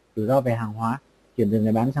 Rủi ro về hàng hóa chuyển từ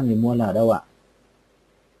người bán sang người mua là ở đâu ạ?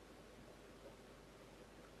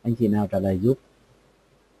 Anh chị nào trả lời giúp.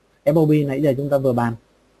 FOB nãy giờ chúng ta vừa bàn.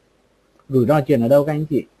 Rủi ro chuyển ở đâu các anh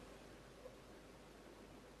chị?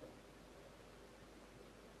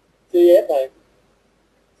 CF này.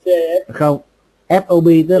 CF. Không.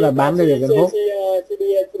 FOB tức là bán theo điều kiện phúc.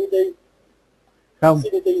 Không.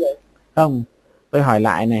 Không. Tôi hỏi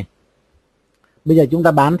lại này. Bây giờ chúng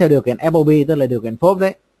ta bán theo điều kiện FOB tức là điều kiện phốp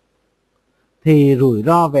đấy. Thì rủi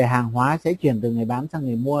ro về hàng hóa sẽ chuyển từ người bán sang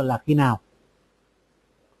người mua là khi nào?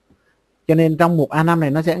 Cho nên trong mục A5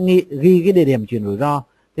 này nó sẽ ghi cái địa điểm chuyển rủi ro.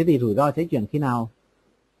 Thế thì rủi ro sẽ chuyển khi nào?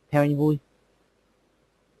 Theo anh Vui.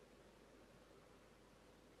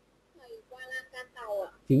 Qua lan can tàu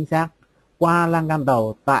ạ. Chính xác. Qua lan can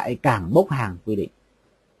tàu tại cảng bốc hàng quy định.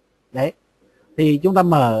 Đấy. Thì chúng ta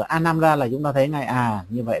mở A5 ra là chúng ta thấy ngay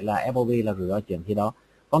như vậy là FOB là rủi ro chuyển khi đó.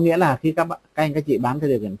 Có nghĩa là khi các anh các chị bán theo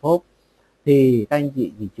điều kiện phốp thì các anh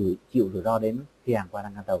chị chỉ chịu rủi ro đến khi hàng qua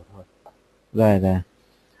lan can tàu thôi.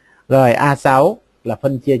 Rồi A6 là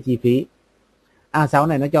phân chia chi phí. A6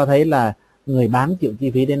 này nó cho thấy là người bán chịu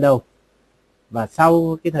chi phí đến đâu, và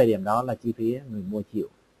sau cái thời điểm đó là chi phí người mua chịu.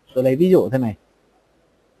 Tôi lấy ví dụ thế này.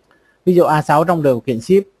 Ví dụ A6 trong điều kiện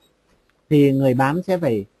ship thì người bán sẽ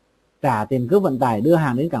phải trả tiền cước vận tải đưa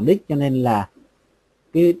hàng đến cảng đích, cho nên là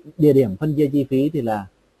cái địa điểm phân chia chi phí thì là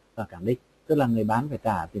ở cảng đích, tức là người bán phải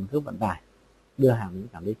trả tiền cước vận tải đưa hàng đến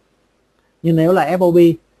cảng đích. Nhưng nếu là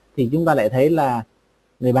FOB thì chúng ta lại thấy là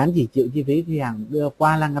người bán chỉ chịu chi phí khi hàng đưa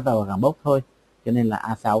qua lăng can tàu ở cảng bốc thôi, cho nên là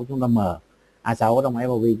A6 chúng ta mở. A6 trong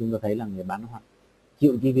FOB chúng ta thấy là người bán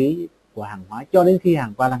chịu chi phí của hàng hóa cho đến khi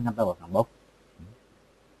hàng qua lăng can tàu ở cảng bốc.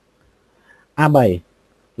 A7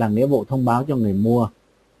 là nghĩa vụ thông báo cho người mua,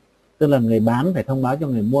 tức là người bán phải thông báo cho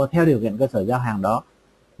người mua theo điều kiện cơ sở giao hàng đó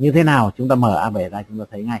như thế nào. Chúng ta mở A7 ra chúng ta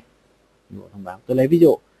thấy ngay nghĩa vụ thông báo. Tôi lấy ví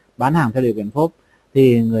dụ bán hàng theo điều kiện phốp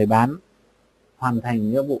thì người bán hoàn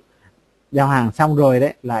thành nghĩa vụ giao hàng xong rồi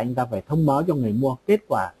đấy là anh ta phải thông báo cho người mua kết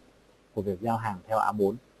quả của việc giao hàng theo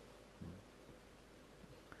A4.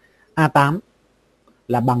 A8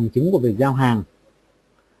 là bằng chứng của việc giao hàng,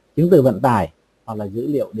 chứng từ vận tải hoặc là dữ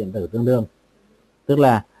liệu điện tử tương đương. Tức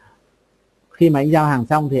là khi mà anh giao hàng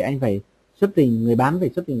xong thì anh phải xuất trình, người bán phải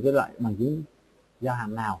xuất trình cái loại bằng chứng giao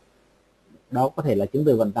hàng nào. Đó có thể là chứng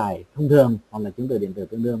từ vận tải thông thường hoặc là chứng từ điện tử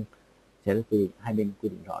tương đương, sẽ được tùy hai bên quy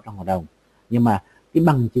định rõ trong hợp đồng. Nhưng mà cái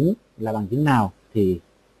bằng chứng là bằng chứng nào thì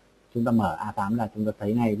chúng ta mở A8 là chúng ta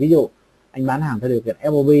thấy ngay. Ví dụ anh bán hàng theo điều kiện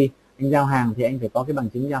FOB, anh giao hàng thì anh phải có cái bằng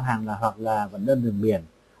chứng giao hàng là hoặc là vận đơn đường biển,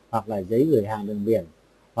 hoặc là giấy gửi hàng đường biển,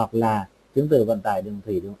 hoặc là chứng từ vận tải đường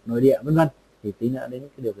thủy, đường nội địa, vân vân. Thì tí nữa đến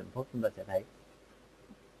cái điều kiện phốp chúng ta sẽ thấy.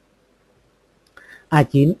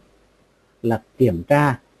 A9 là kiểm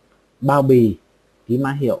tra bao bì, ký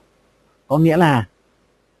mã hiệu. Có nghĩa là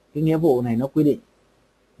cái nghĩa vụ này nó quy định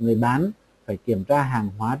người bán phải kiểm tra hàng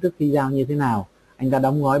hóa trước khi giao như thế nào, anh ta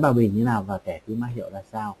đóng gói bao bì như thế nào và kẻ ký mã hiệu là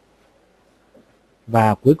sao.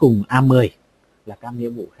 Và cuối cùng A10 là các nghĩa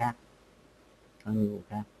vụ khác. Các nghĩa vụ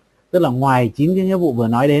khác. Tức là ngoài 9 cái nghĩa vụ vừa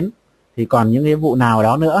nói đến thì còn những nghĩa vụ nào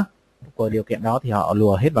đó nữa của điều kiện đó thì họ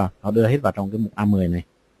lùa hết vào, họ đưa hết vào trong cái mục A10 này.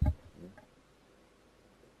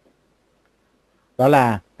 Đó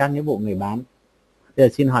là các nghĩa vụ người bán. Bây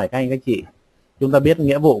giờ xin hỏi các anh các chị, chúng ta biết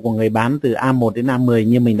nghĩa vụ của người bán từ A1 đến A10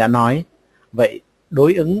 như mình đã nói. Vậy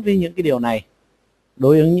đối ứng với những cái điều này,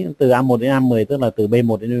 đối ứng những từ A1 đến A10 tức là từ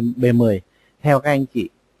B1 đến B10, theo các anh chị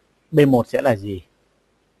B1 sẽ là gì?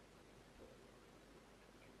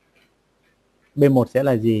 B1 sẽ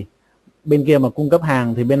là gì? Bên kia mà cung cấp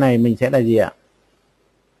hàng thì bên này mình sẽ là gì ạ?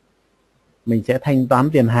 Mình sẽ thanh toán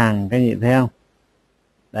tiền hàng, các anh chị thấy không?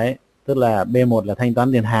 Đấy, tức là B1 là thanh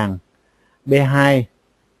toán tiền hàng. B2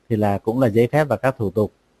 thì là cũng là giấy phép và các thủ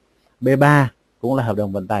tục. B3 cũng là hợp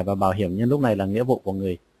đồng vận tải và bảo hiểm, nhưng lúc này là nghĩa vụ của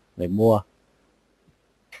người mua.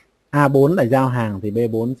 A4 là giao hàng thì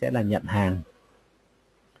B4 sẽ là nhận hàng.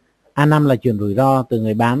 A5 là chuyển rủi ro từ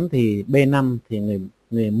người bán thì B5 thì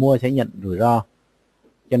người mua sẽ nhận rủi ro,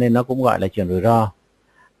 cho nên nó cũng gọi là chuyển rủi ro.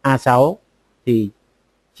 A6 thì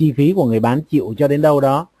chi phí của người bán chịu cho đến đâu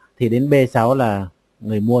đó thì đến B6 là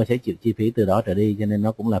người mua sẽ chịu chi phí từ đó trở đi, cho nên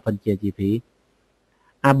nó cũng là phân chia chi phí.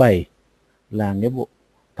 A7 là nghĩa vụ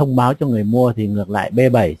thông báo cho người mua thì ngược lại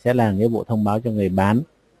B7 sẽ là nghĩa vụ thông báo cho người bán.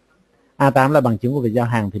 A8 là bằng chứng của việc giao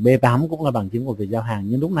hàng thì B8 cũng là bằng chứng của việc giao hàng,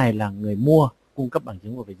 nhưng lúc này là người mua cung cấp bằng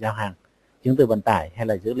chứng của việc giao hàng, chứng từ vận tải hay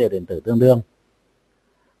là dữ liệu điện tử tương đương.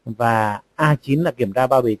 Và A9 là kiểm tra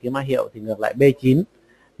bao bì ký mã hiệu thì ngược lại B9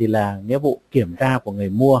 thì là nghĩa vụ kiểm tra của người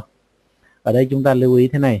mua. Ở đây chúng ta lưu ý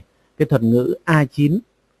thế này, cái thuật ngữ A9,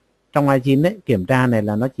 trong A9 đấy, kiểm tra này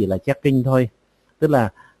là nó chỉ là checking thôi, tức là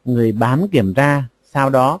người bán kiểm tra sau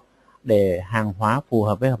đó để hàng hóa phù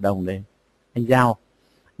hợp với hợp đồng để anh giao.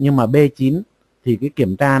 Nhưng mà B9 thì cái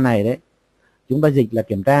kiểm tra này đấy, chúng ta dịch là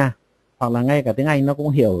kiểm tra, hoặc là ngay cả tiếng Anh nó cũng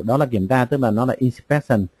hiểu đó là kiểm tra, tức là nó là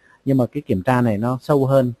inspection. Nhưng mà cái kiểm tra này nó sâu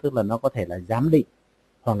hơn, tức là nó có thể là giám định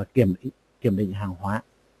hoặc là kiểm định hàng hóa.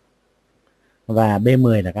 Và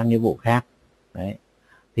B10 là các nghĩa vụ khác. Đấy.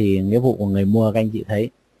 Thì nghĩa vụ của người mua các anh chị thấy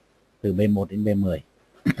từ B1 đến B10.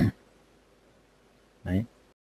 Đấy.